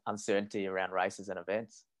the uncertainty around races and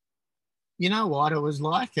events? You know what? It was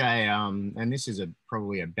like and this is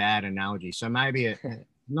probably a bad analogy. So maybe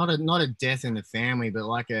not a death in the family, but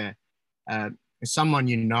like someone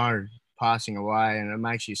passing away, and it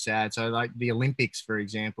makes you sad. So like the Olympics, for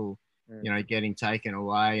example, getting taken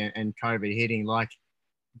away and COVID hitting, like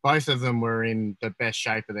both of them were in the best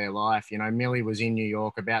shape of their life. Millie was in New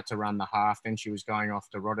York about to run the half, then she was going off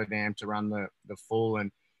to Rotterdam to run the full,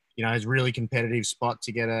 and it's a really competitive spot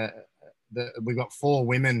to get we've got 4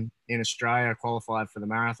 women in Australia qualified for the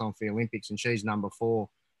marathon for the Olympics, and she's number 4,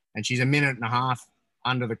 and she's a minute and a half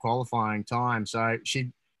under the qualifying time. So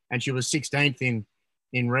she was 16th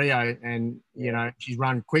in Rio, and she's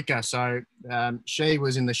run quicker. So she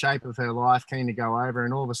was in the shape of her life, keen to go over,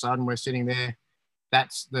 and all of a sudden we're sitting there.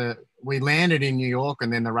 We landed in New York,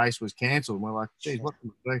 and then the race was cancelled. We're like, geez, what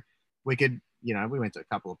can we do? We could, we went to a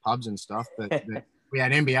couple of pubs and stuff, but we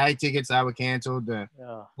had NBA tickets, they were cancelled.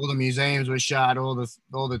 All the museums were shut. All the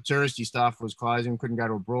touristy stuff was closing. Couldn't go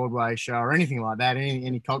to a Broadway show or anything like that.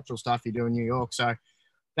 Any cultural stuff you do in New York. So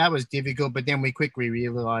that was difficult. But then we quickly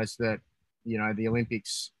realised that the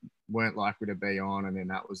Olympics weren't likely to be on, and then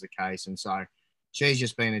that was the case. And so she's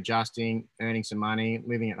just been adjusting, earning some money,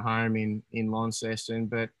 living at home in Launceston.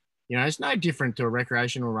 But it's no different to a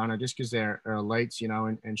recreational runner just because they're elites,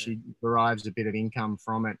 and she derives a bit of income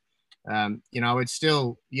from it. It's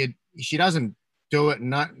still, she doesn't do it.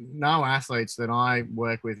 No athletes that I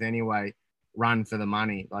work with anyway run for the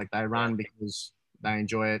money. Like they run because they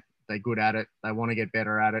enjoy it. They're good at it. They want to get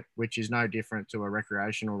better at it, which is no different to a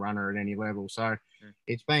recreational runner at any level. So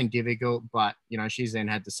it's been difficult, but, she's then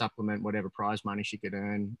had to supplement whatever prize money she could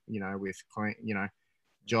earn, with,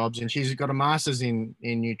 jobs. And she's got a master's in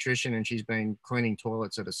nutrition, and she's been cleaning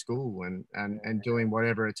toilets at a school and doing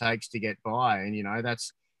whatever it takes to get by. And,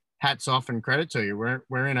 that's hats off and credit to you.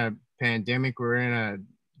 We're in a pandemic. We're in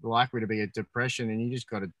likely to be a depression, and you just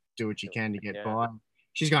got to do what you can to get by.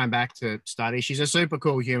 she's going back to study. She's a super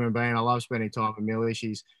cool human being. I love spending time with Millie.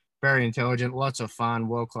 She's very intelligent, lots of fun,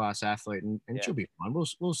 world-class athlete, and she'll be fine.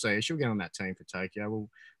 We'll see. She'll get on that team for Tokyo.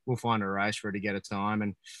 We'll find a race for her to get a time.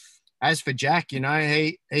 And as for Jack, he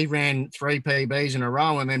ran 3 PBs in a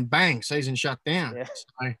row, and then bang, season shut down. Yeah.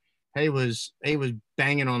 So he was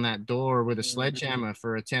banging on that door with a sledgehammer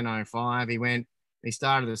for a 10:05. He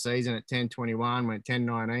started the season at 10:21, went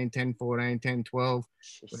 10:19, 10:14, 10:12.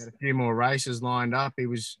 We had a few more races lined up. He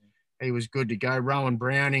was good to go. Rowan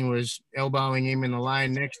Browning was elbowing him in the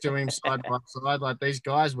lane next to him, side by side. Like, these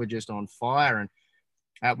guys were just on fire. And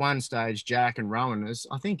at one stage, Jack and Rowan,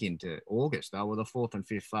 I think into August, they were the 4th and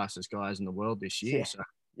 5th fastest guys in the world this year. Yeah. So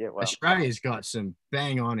Wow. Australia's got some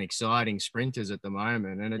bang-on exciting sprinters at the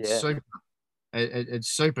moment, and it's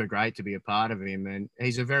super great to be a part of him. And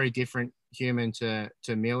he's a very different human to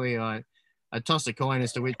Millie. I toss a coin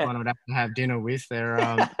as to which one I'd have to have dinner with.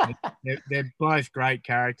 They're both great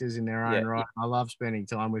characters in their own right. I love spending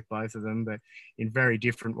time with both of them, but in very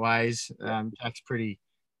different ways. Jack's pretty.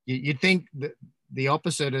 You'd think that the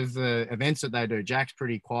opposite of the events that they do. Jack's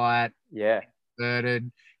pretty quiet,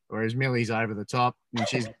 diverted, whereas Millie's over the top and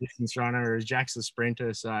she's a distance runner, whereas Jack's a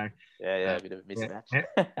sprinter. So a bit of a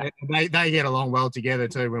mismatch. They get along well together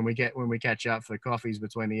too when we catch up for coffees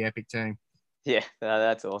between the Epic team. Yeah, no,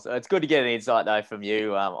 that's awesome. It's good to get an insight though from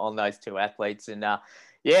you on those 2 athletes, and I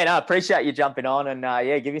appreciate you jumping on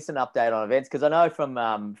and give us an update on events, because I know from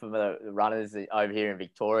the runners over here in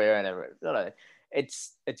Victoria, and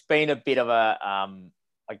it's been a bit of a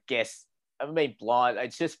I guess I haven't been blind.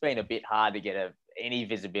 It's just been a bit hard to get any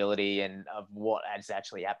visibility and of what is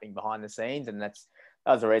actually happening behind the scenes, and that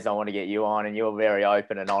was the reason I want to get you on. And you're very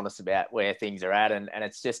open and honest about where things are at, and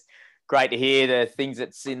it's just great to hear the things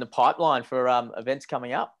that's in the pipeline for events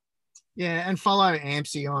coming up. Yeah, and follow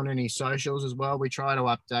AMSI on any socials as well. We try to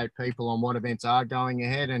update people on what events are going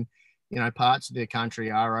ahead, and parts of the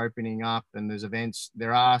country are opening up, and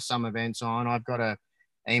there are some events on. I've got a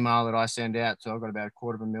email that I send out, so I've got about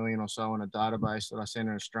 250,000 or so on a database that I send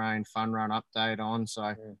an Australian fun run update on.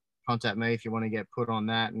 So contact me if you want to get put on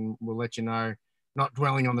that, and we'll let you know. Not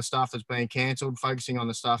dwelling on the stuff that's being cancelled, focusing on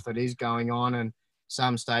the stuff that is going on. And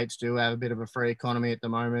some states do have a bit of a free economy at the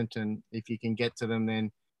moment, and if you can get to them,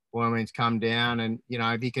 then by all means come down. And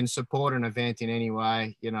if you can support an event in any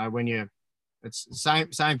way, it's the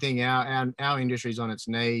same thing. Our industry's on its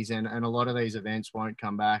knees, and a lot of these events won't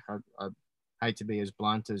come back. I hate to be as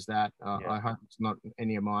blunt as that. I hope it's not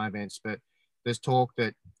any of my events, but there's talk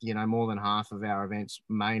that more than half of our events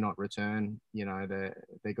may not return.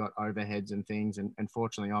 They got overheads and things, and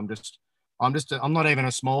unfortunately, I'm not even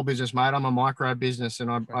a small business, mate. I'm a micro business,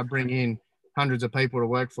 and I bring in hundreds of people to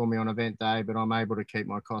work for me on event day, but I'm able to keep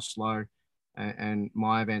my costs low, and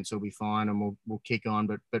my events will be fine, and we'll kick on.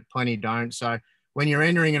 But plenty don't. So when you're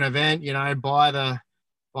entering an event, buy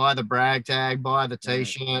the brag tag, buy the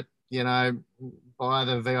T-shirt, buy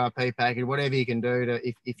the VIP package, whatever you can do to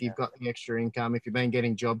if you've got the extra income. If you've been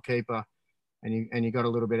getting JobKeeper and you got a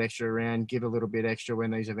little bit extra around, give a little bit extra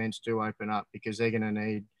when these events do open up, because they're going to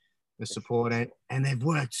need the support, and they've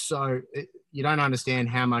worked so you don't understand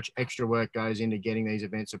how much extra work goes into getting these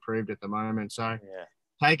events approved at the moment. So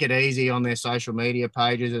take it easy on their social media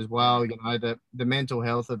pages as well. The mental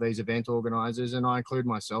health of these event organizers, and I include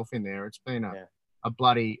myself in there. It's been a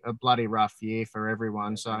bloody rough year for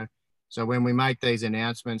everyone. So when we make these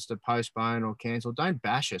announcements to postpone or cancel, don't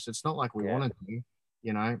bash us. It's not like we want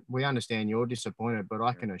to. We understand you're disappointed, but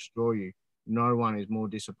I can assure you, no one is more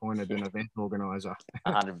disappointed than an event organizer.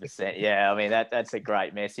 100%. Yeah, I mean that's a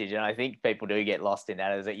great message, and I think people do get lost in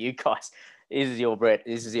that. Is that you guys? This is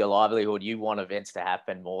your livelihood. You want events to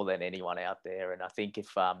happen more than anyone out there, and I think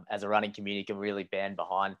if as a running community can really band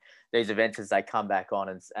behind these events as they come back on,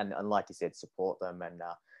 and like you said, support them. And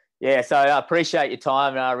so I appreciate your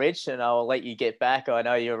time, Rich, and I'll let you get back. I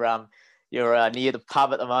know you're near the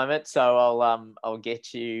pub at the moment, so I'll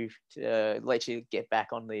get you to let you get back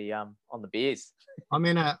on the beers. I'm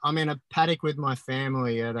in a paddock with my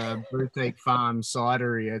family at a boutique farm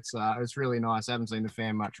cidery. It's really nice. I haven't seen the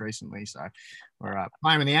fam much recently, so we're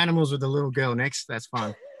playing with the animals with the little girl next. That's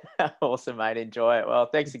fun. Awesome, mate. Enjoy it. Well,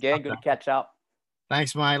 thanks again. Good to catch up.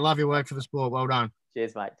 Thanks, mate. Love your work for the sport. Well done.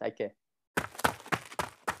 Cheers, mate. Take care.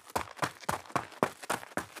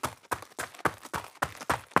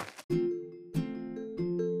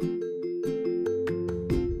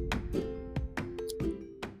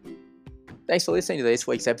 Thanks for listening to this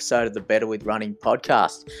week's episode of the Better With Running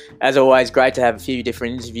podcast. As always, great to have a few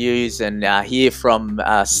different interviews and hear from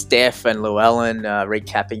Steph and Llewellyn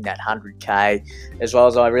recapping that 100K, as well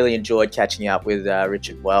as I really enjoyed catching up with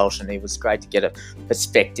Richard Welsh, and it was great to get a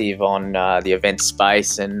perspective on the event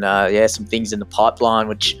space and some things in the pipeline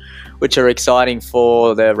which are exciting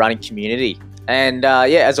for the running community. And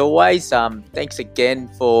as always, thanks again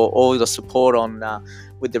for all the support on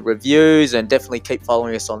with the reviews, and definitely keep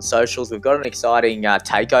following us on socials. We've got an exciting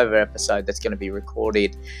takeover episode that's going to be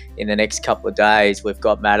recorded in the next couple of days. We've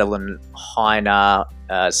got Madeline Heiner,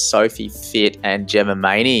 Sophie Fit, and Gemma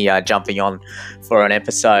Maney jumping on for an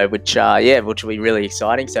episode, which will be really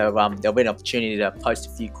exciting. So there'll be an opportunity to post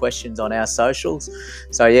a few questions on our socials.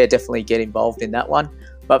 So definitely get involved in that one.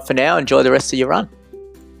 But for now, enjoy the rest of your run.